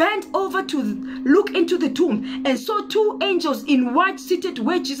 she bent over to look into the tomb and saw two angels in white seated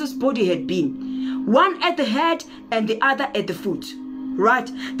where Jesus' body had been, one at the head and the other at the foot.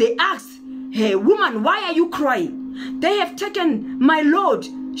 Right? They asked, "Hey, woman, why are you crying? They have taken my Lord,"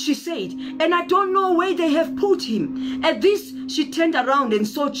 she said, "and I don't know where they have put him." At this, she turned around and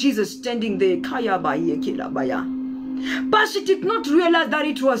saw Jesus standing there. But she did not realize that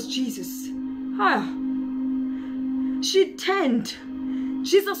it was Jesus. She turned.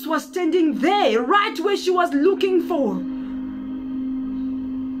 Jesus was standing there, right where she was looking for.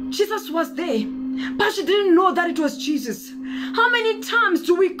 Jesus was there, but she didn't know that it was Jesus. How many times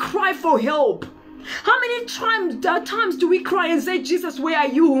do we cry for help? How many times do we cry and say, "Jesus, where are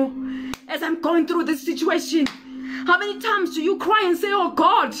you as I'm going through this situation?" How many times do you cry and say, "Oh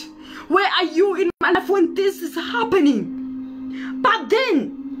God, where are you in my life when this is happening?" But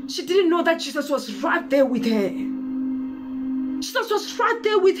then she didn't know that Jesus was right there with her. Jesus was right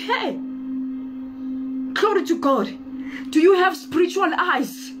there with her. Glory to God. Do you have spiritual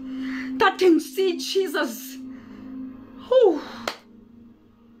eyes that can see Jesus? Whew.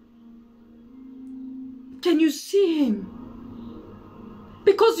 Can you see him?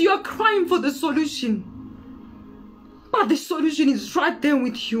 Because you are crying for the solution, but the solution is right there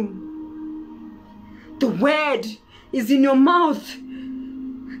with you. The word is in your mouth.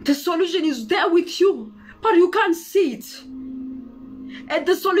 The solution is there with you, but you can't see it. And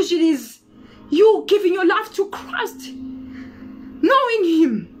the solution is you giving your life to Christ, knowing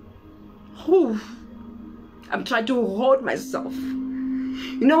him. Oh, I'm trying to hold myself.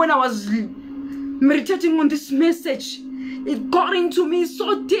 You know, when I was meditating on this message, it got into me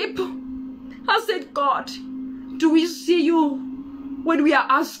so deep. I said, "God, do we see you when we are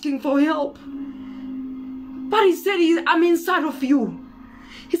asking for help?" But he said, "I'm inside of you."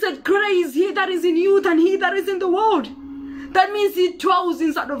 He said, "Greater is he that is in you than he that is in the world." That means he dwells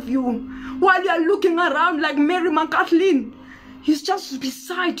inside of you. While you are looking around like Mary Magdalene, he's just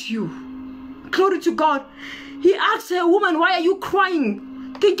beside you. Glory to God. He asked her, "Woman, why are you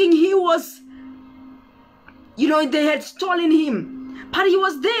crying?" Thinking he was, they had stolen him. But he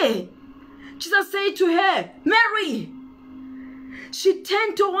was there. Jesus said to her, "Mary." She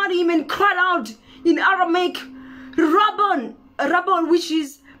turned toward him and cried out in Aramaic, Rabbon, which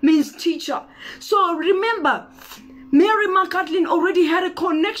means teacher. So remember, Mary Magdalene already had a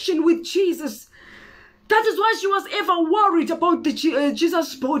connection with Jesus. That is why she was ever worried about the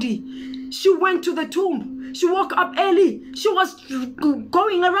Jesus' body. She went to the tomb. She woke up early. She was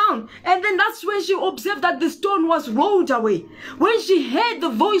going around. And then that's when she observed that the stone was rolled away. When she heard the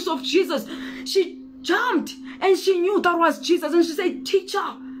voice of Jesus, she jumped and she knew that was Jesus. And she said, "Teacher."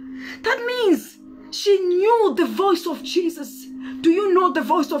 That means she knew the voice of Jesus. Do you know the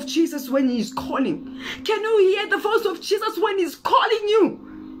voice of Jesus when He's calling? Can you hear the voice of Jesus when He's calling you?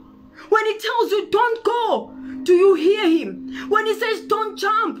 When He tells you, don't go, do you hear Him? When He says, don't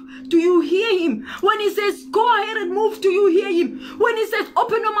jump, do you hear Him? When He says, go ahead and move, do you hear Him? When He says,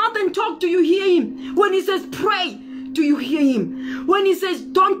 open your mouth and talk, do you hear Him? When He says, pray, do you hear Him? When He says,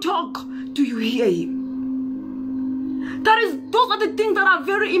 don't talk, do you hear Him? Those are the things that are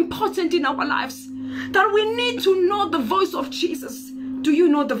very important in our lives. That we need to know the voice of Jesus. Do you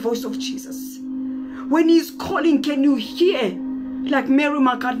know the voice of Jesus? When He's calling, can you hear? Like Mary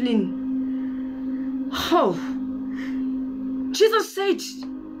Magdalene. Oh, Jesus said,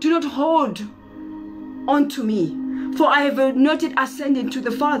 do not hold on to me, for I have not yet ascended to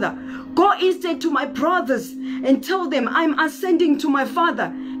the Father. Go instead to my brothers and tell them I'm ascending to my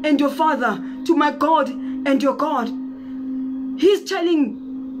Father and your Father, to my God and your God. He's telling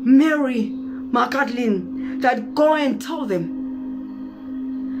Mary Magdalene that go and tell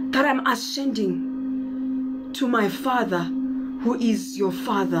them that I'm ascending to my Father who is your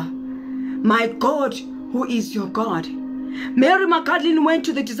Father, my God who is your God. Mary Magdalene went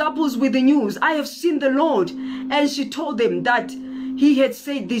to the disciples with the news, I have seen the Lord, and she told them that He had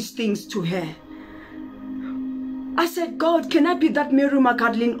said these things to her. I said, God, can I be that Mary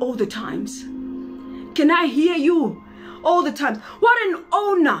Magdalene all the times? Can I hear you all the time? What an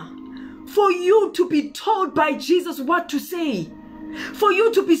honor for you to be told by Jesus what to say, for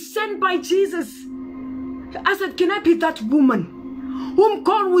you to be sent by Jesus. I said, can I be that woman whom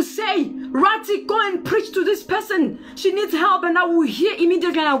God will say, Ratie, go and preach to this person. She needs help, and I will hear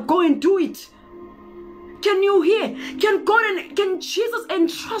immediately and I'll go and do it. Can you hear? Can God and can Jesus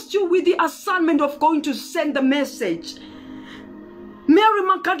entrust you with the assignment of going to send the message? Mary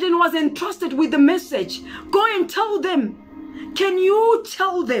Magdalene was entrusted with the message. Go and tell them. Can you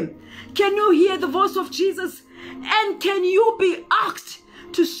tell them? Can you hear the voice of Jesus? And can you be asked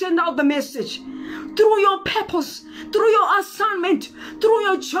to send out the message? Through your purpose, through your assignment, through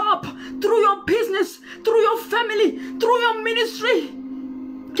your job, through your business, through your family, through your ministry.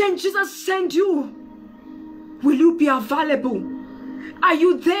 Can Jesus send you? Will you be available? Are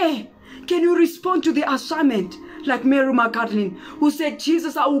you there? Can you respond to the assignment? Like Mary Magdalene, who said,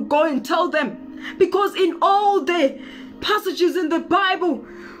 Jesus, I will go and tell them. Because in all the passages in the Bible,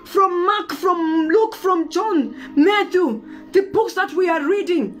 from Mark, from Luke, from John, Matthew, the books that we are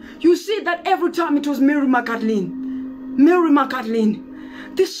reading, you see that every time it was Mary Magdalene. Mary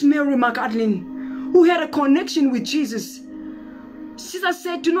Magdalene. This Mary Magdalene, who had a connection with Jesus. Jesus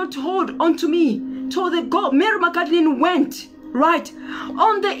said, do not hold on to me. Told them, go. Mary Magdalene went, right?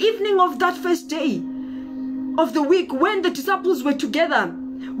 On the evening of that first day of the week, when the disciples were together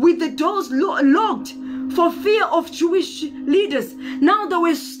with the doors locked for fear of Jewish leaders. Now they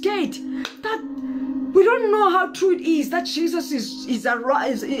were scared that we don't know how true it is that Jesus is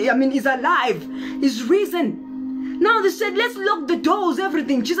alive, is risen. Now they said, let's lock the doors,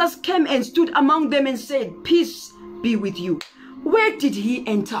 everything. Jesus came and stood among them and said, peace be with you. Where did He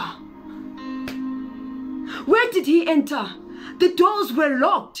enter? Where did He enter? The doors were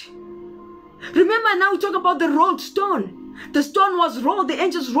locked. Remember, now we talk about the rolled stone. The stone was rolled, the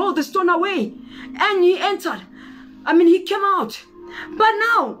angels rolled the stone away, and He entered. He came out. But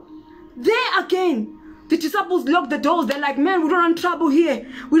now, there again, the disciples locked the doors. They're like, man, we don't want trouble here.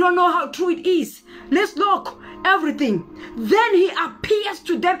 We don't know how true it is. Let's lock everything. Then He appears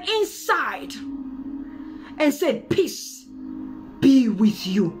to them inside and said, peace be with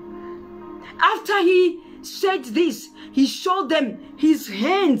you. After He said this, He showed them His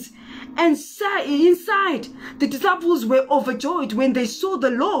hands. And inside, the disciples were overjoyed when they saw the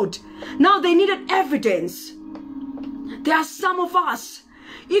Lord. Now they needed evidence. There are some of us,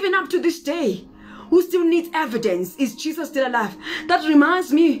 even up to this day, who still need evidence. Is Jesus still alive? That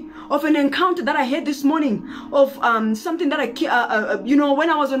reminds me of an encounter that I had this morning of something that when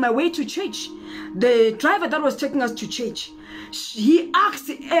I was on my way to church. The driver that was taking us to church, he asked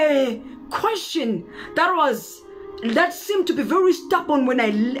a question that seemed to be very stubborn. When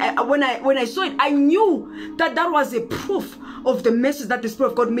I saw it, I knew that was a proof of the message that the Spirit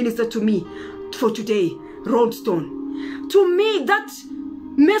of God ministered to me for today. Roadstone. To me, that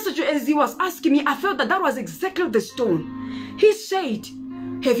message, as he was asking me, I felt that was exactly the stone. He said,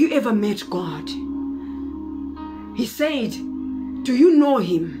 have you ever met God? He said, do you know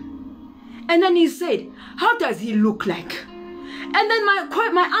Him? And then he said, how does He look like? And then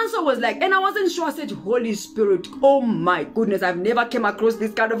my answer was like, and I wasn't sure. I said, Holy Spirit, oh my goodness, I've never came across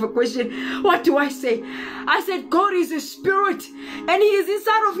this kind of a question. What do I say? I said, God is a spirit and He is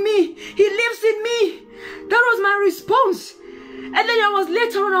inside of me. He lives in me. That was my response. And then I was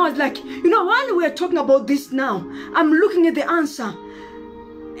later on, I was like, you know, while we're talking about this now, I'm looking at the answer.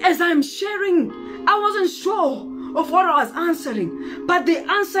 As I'm sharing, I wasn't sure of what I was answering, but the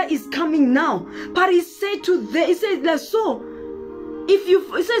answer is coming now. But he said to them, he said, like, so, if you,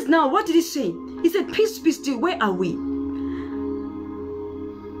 he says now, what did he say? He said, peace be still, where are we?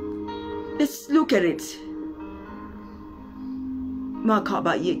 Let's look at it.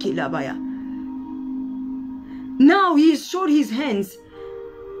 Now he showed his hands,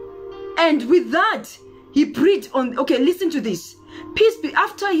 and with that he breathed on. Okay, listen to this. Peace be.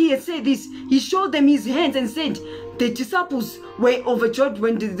 After he had said this, he showed them his hands and said, the disciples were overjoyed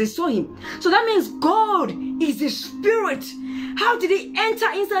when they saw him. So that means God is a spirit. How did he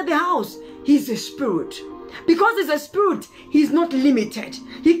enter inside the house? He's a spirit. Because he's a spirit, he's not limited.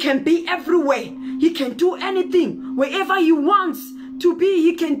 He can be everywhere. He can do anything. Wherever he wants to be,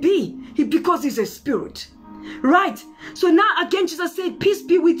 he can be. Because he's a spirit. Right? So now again Jesus said, peace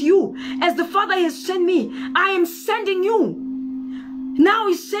be with you. As the Father has sent me, I am sending you. Now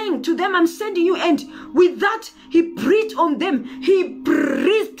he's saying to them, I'm sending you. And with that, he breathed on them. He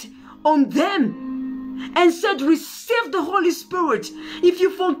breathed on them and said, receive the Holy Spirit. If you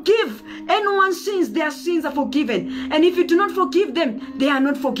forgive anyone's sins, their sins are forgiven. And if you do not forgive them, they are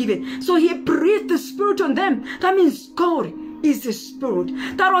not forgiven. So he breathed the Spirit on them. That means God is a spirit.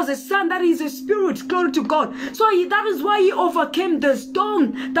 That was a son that is a spirit. Glory to God. So that is why he overcame the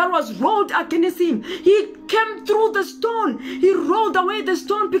stone that was rolled against him. He came through the stone. He rolled away the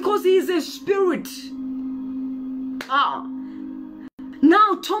stone because he is a spirit.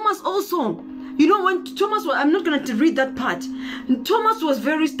 Now Thomas also, you know, when Thomas was, I'm not going to read that part. Thomas was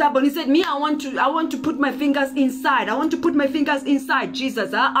very stubborn. He said, me, I want to put my fingers inside. I want to put my fingers inside Jesus.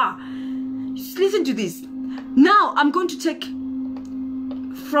 Just listen to this. Now I'm going to take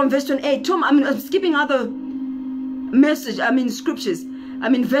from verse 28. I'm skipping other scriptures.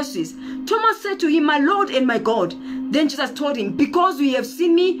 Verses. Thomas said to him, my Lord and my God. Then Jesus told him, because you have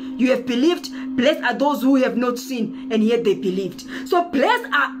seen me, you have believed. Blessed are those who have not seen, and yet they believed. So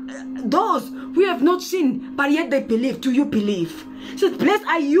blessed are those who have not seen, but yet they believe. Do you believe? So blessed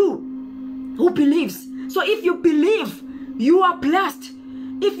are you who believes. So if you believe, you are blessed.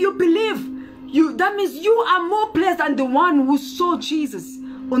 If you believe, that means you are more blessed than the one who saw Jesus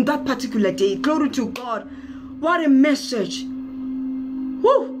on that particular day. Glory to God. What a message.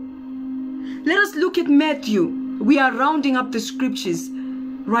 Woo! Let us look at Matthew. We are rounding up the scriptures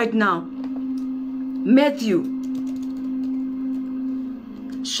right now. Matthew.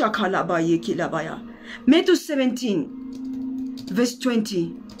 Matthew 17, verse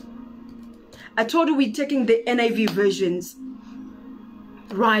 20. I told you we're taking the NIV versions.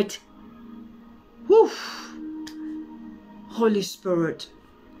 Right. Whew. Holy Spirit.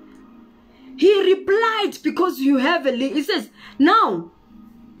 He replied, because you have a little. It says, now,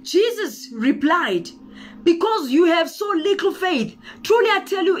 Jesus replied, because you have so little faith. Truly I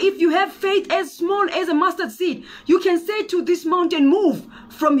tell you, if you have faith as small as a mustard seed, you can say to this mountain, move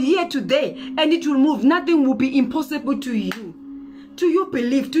from here to there, and it will move. Nothing will be impossible to you. Do you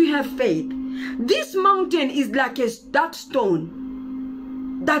believe? Do you have faith? This mountain is like that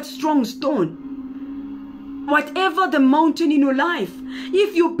stone, that strong stone. Whatever the mountain in your life,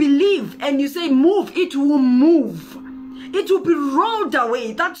 if you believe and you say move, it will move. It will be rolled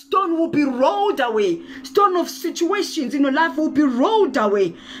away. That stone will be rolled away. Stone of situations in your life will be rolled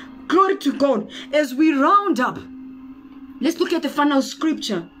away. Glory to God. As we round up, let's look at the final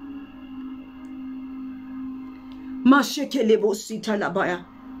scripture. 2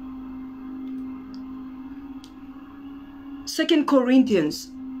 Corinthians.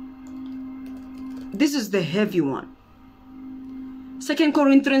 This is the heavy one. 2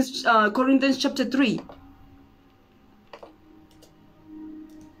 Corinthians chapter 3.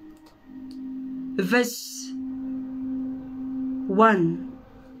 Verse 1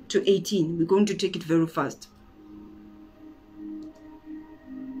 to 18. We're going to take it very fast.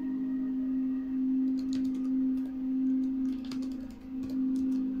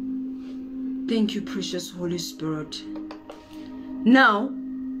 Thank you, precious Holy Spirit. Now,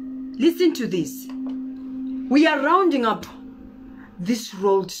 listen to this. We are rounding up this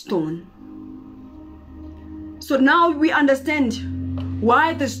rolled stone. So now we understand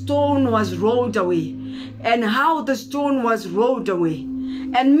why the stone was rolled away and how the stone was rolled away.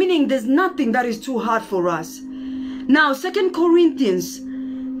 And meaning there's nothing that is too hard for us. Now, 2 Corinthians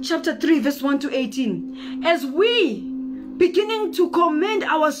chapter 3 verse 1 to 18. As we beginning to commend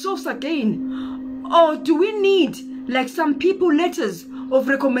ourselves again, or do we need like some people letters of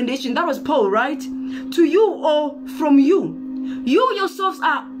recommendation? That was Paul, right? To you or from you. You yourselves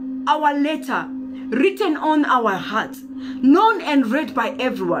are our letter, written on our hearts, known and read by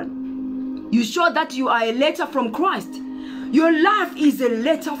everyone. You show that you are a letter from Christ. Your life is a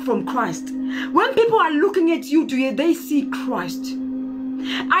letter from Christ. When people are looking at you, do they see Christ?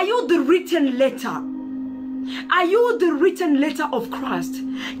 Are you the written letter? Are you the written letter of Christ?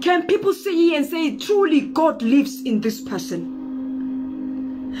 Can people see and say, truly God lives in this person?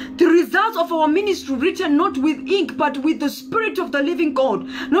 The results of our ministry written not with ink but with the Spirit of the living God,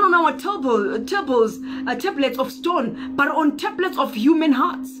 not on our tablets of stone, but on tablets of human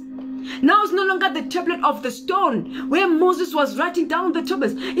hearts. Now it's no longer the tablet of the stone where Moses was writing down the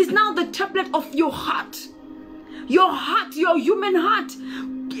tablets. It's now the tablet of your heart. Your heart, your human heart.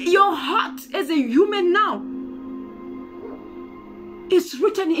 Your heart as a human now is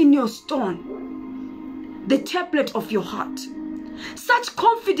written in your stone. The tablet of your heart. Such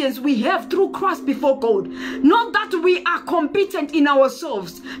confidence we have through Christ before God. Not that we are competent in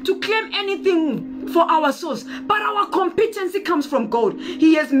ourselves to claim anything for ourselves, but our competency comes from God.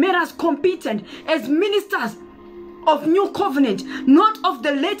 He has made us competent as ministers of new covenant, not of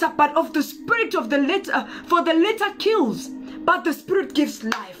the letter, but of the spirit of the letter. For the letter kills, but the Spirit gives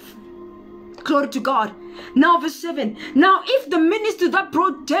life. Glory to God. Now verse 7. Now if the ministry that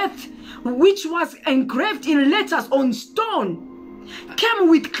brought death, which was engraved in letters on stone, came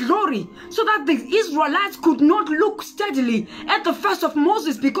with glory, so that the Israelites could not look steadily at the face of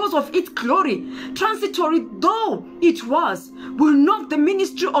Moses because of its glory, transitory though it was, will not the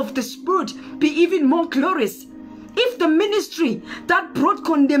ministry of the Spirit be even more glorious? If the ministry that brought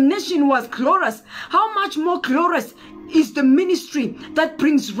condemnation was glorious, how much more glorious is the ministry that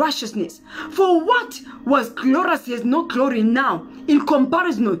brings righteousness? For what was glorious has no glory now in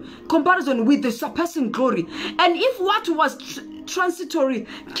comparison with the surpassing glory. And if what was transitory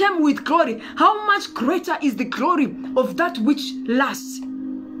came with glory, how much greater is the glory of that which lasts?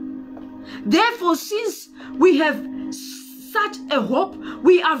 Therefore, since we have such a hope,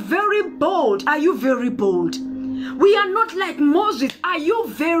 we are very bold. Are you very bold? We are not like Moses. Are you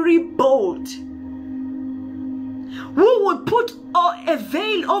very bold? Who would put a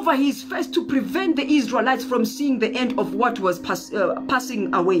veil over his face to prevent the Israelites from seeing the end of what was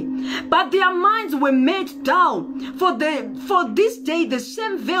passing away? But their minds were made down. For this day, the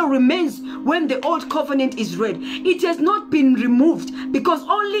same veil remains when the old covenant is read. It has not been removed, because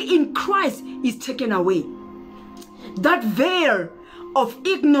only in Christ is taken away. That veil of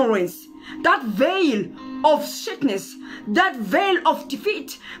ignorance, that veil of sickness, that veil of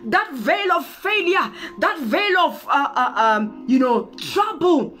defeat, that veil of failure, that veil of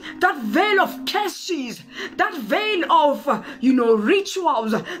trouble, that veil of curses, that veil of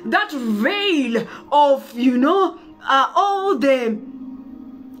rituals, that veil of all the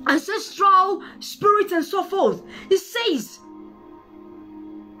ancestral spirits and so forth. It says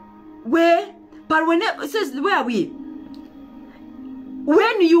where are we?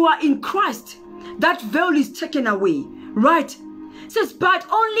 When you are in Christ, that veil is taken away, right? It says, but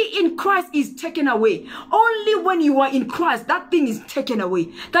only in Christ is taken away. Only when you are in Christ, that thing is taken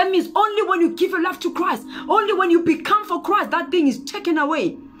away. That means only when you give your life to Christ, only when you become for Christ, that thing is taken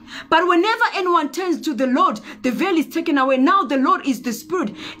away. But whenever anyone turns to the Lord, the veil is taken away. Now the Lord is the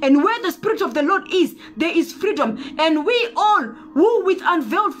Spirit, and where the Spirit of the Lord is, there is freedom. And we all who with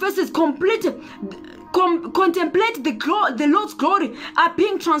unveiled faces contemplate the Lord's glory are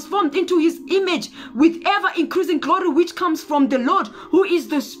being transformed into his image with ever increasing glory, which comes from the Lord, who is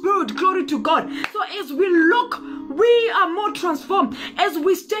the Spirit. Glory to God. So as we look, we are more transformed. As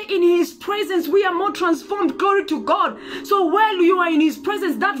we stay in his presence, we are more transformed. Glory to God. So while you are in his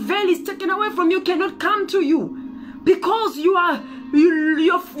presence, that veil is taken away from you, cannot come to you, because you are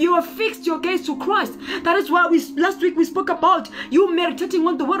fixed your gaze to Christ. That is why last week we spoke about you meditating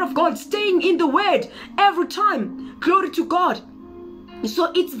on the word of God, staying in the word every time. Glory to God.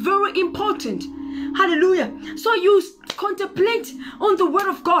 So it's very important. Hallelujah. So you contemplate on the word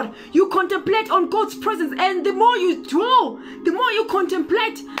of God, you contemplate on God's presence, and the more you dwell, the more you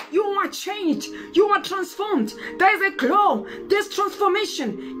contemplate, you are changed, you are transformed. There is a glow, there's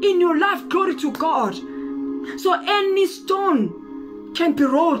transformation in your life. Glory to God. So any stone can be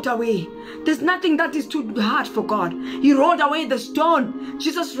rolled away. There's nothing that is too hard for God. He rolled away the stone.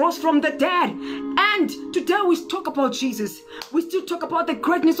 Jesus rose from the dead. And today we talk about Jesus. We still talk about the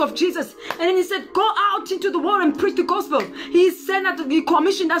greatness of Jesus. And then he said, go out into the world and preach the gospel. He said that he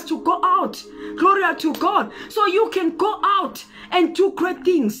commissioned us to go out. Glory to God. So you can go out and do great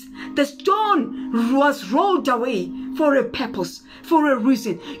things. The stone was rolled away for a purpose, for a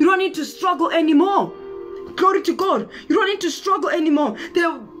reason. You don't need to struggle anymore. Glory to God. You don't need to struggle anymore.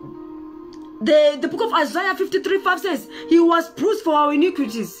 The book of Isaiah 53:5 says, he was bruised for our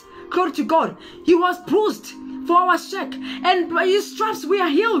iniquities. Glory to God. He was bruised for our sake, and by his stripes we are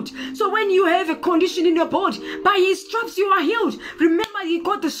healed. So when you have a condition in your body, by his stripes you are healed. Remember, he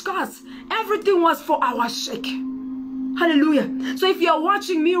got the scars. Everything was for our sake. Hallelujah. So if you are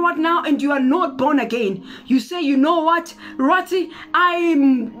watching me right now and you are not born again, you say, you know what, Ratie,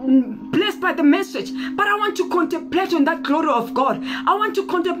 I'm blessed by the message, but I want to contemplate on that glory of God. I want to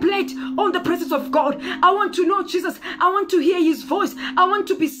contemplate on the presence of God. I want to know Jesus. I want to hear his voice. I want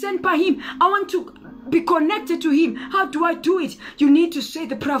to be sent by him. I want to be connected to him. How do I do it? You need to say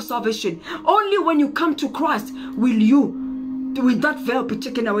the prayer of salvation. Only when you come to Christ will that veil be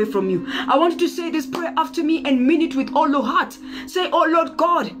taken away from you. I want you to say this prayer after me and mean it with all your heart. Say, oh Lord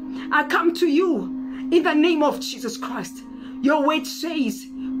God, I come to you in the name of Jesus Christ. Your word says,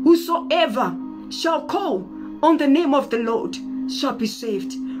 whosoever shall call on the name of the Lord shall be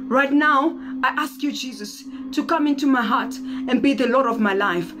saved. Right now, I ask you, Jesus, to come into my heart and be the Lord of my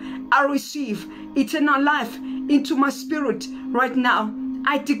life. I receive eternal life into my spirit right now.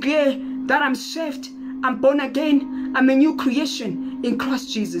 I declare that I'm saved, I'm born again, I'm a new creation in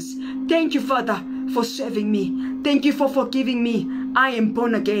Christ Jesus. Thank you, Father, for saving me. Thank you for forgiving me. I am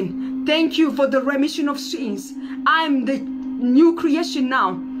born again. Thank you for the remission of sins. I am the new creation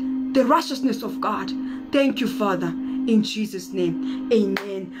now, the righteousness of God. Thank you, Father, in Jesus' name.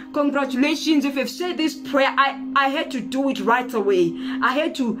 Amen. Congratulations. If you've said this prayer, I had to do it right away. I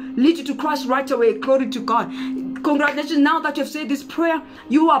had to lead you to Christ right away. Glory to God. Congratulations. Now that you've said this prayer,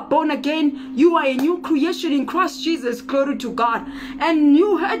 you are born again. You are a new creation in Christ Jesus. Glory to God. And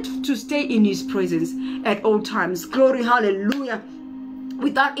you had to stay in his presence at all times. Glory. Hallelujah.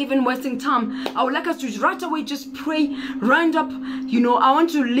 Without even wasting time, I would like us to right away just pray, round up. I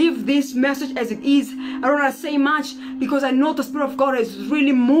want to leave this message as it is. I don't want to say much because I know the Spirit of God has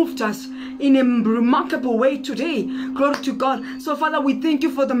really moved us in a remarkable way today. Glory to God. So Father, we thank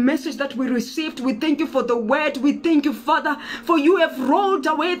you for the message that we received. We thank you for the word. We thank you, Father, for you have rolled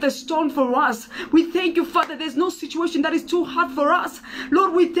away the stone for us. We thank you, Father, there's no situation that is too hard for us.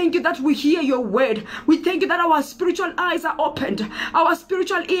 Lord, we thank you that we hear your word. We thank you that our spiritual eyes are opened. Our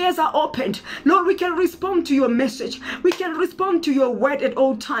spiritual ears are opened. Lord, we can respond to your message. We can respond to your word at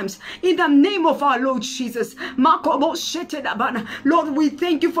all times. In the name of our Lord Jesus. Lord, we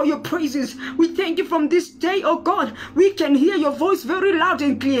thank you for your praises. We thank you from this day, oh God. We can hear your voice very loud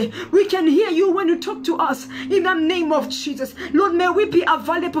and clear. We can hear you when you talk to us. In the name of Jesus. Lord, may we be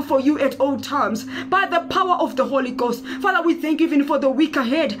available for you at all times by the power of the Holy Ghost. Father, we thank you even for the week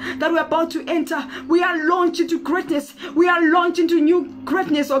ahead that we're about to enter. We are launched into greatness. We are launched into new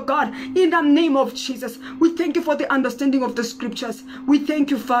greatness, oh God. In the name of Jesus. We thank you for the understanding of the scriptures. We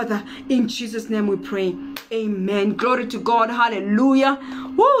thank you, Father. In Jesus' name we pray. Amen. Glory to God. Hallelujah.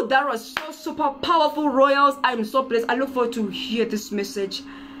 Woo, that was so super powerful, royals. I'm so blessed. I look forward to hear this message.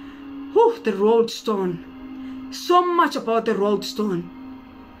 Woo, the rolled stone. So much about the rolled stone.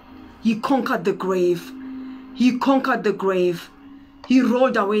 He conquered the grave. He conquered the grave. He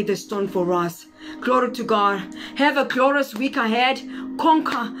rolled away the stone for us. Glory to God. Have a glorious week ahead.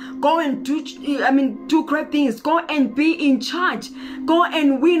 Conquer. Go and do great things. Go and be in charge. Go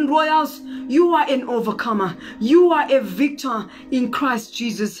and win, royals. You are an overcomer. You are a victor in Christ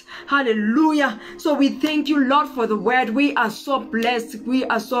Jesus. Hallelujah. So we thank you, Lord, for the word. We are so blessed. We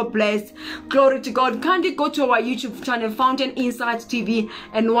are so blessed. Glory to God. Kindly go to our YouTube channel, Fountain Insights TV,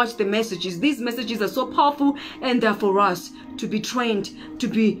 and watch the messages. These messages are so powerful, and they're for us to be trained, to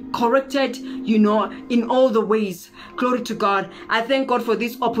be corrected, in all the ways. Glory to God. I thank God for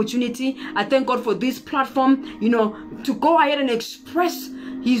this opportunity. I thank God for this platform, to go ahead and express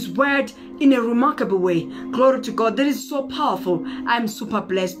his word in a remarkable way. Glory to God. That is so powerful. I'm super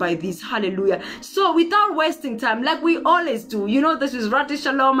blessed by this. Hallelujah. So without wasting time, like we always do, this is Ratie.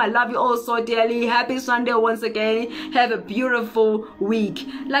 Shalom. I love you all so dearly. Happy Sunday once again. Have a beautiful week.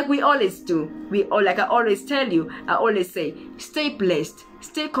 Like we always do. Like I always tell you, I always say, stay blessed.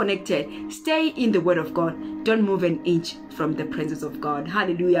 Stay connected. Stay in the word of God. Don't move an inch from the presence of God.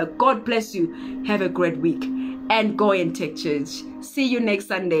 Hallelujah. God bless you. Have a great week. And go and take church. See you next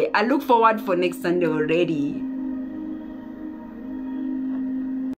Sunday. I look forward for next Sunday already.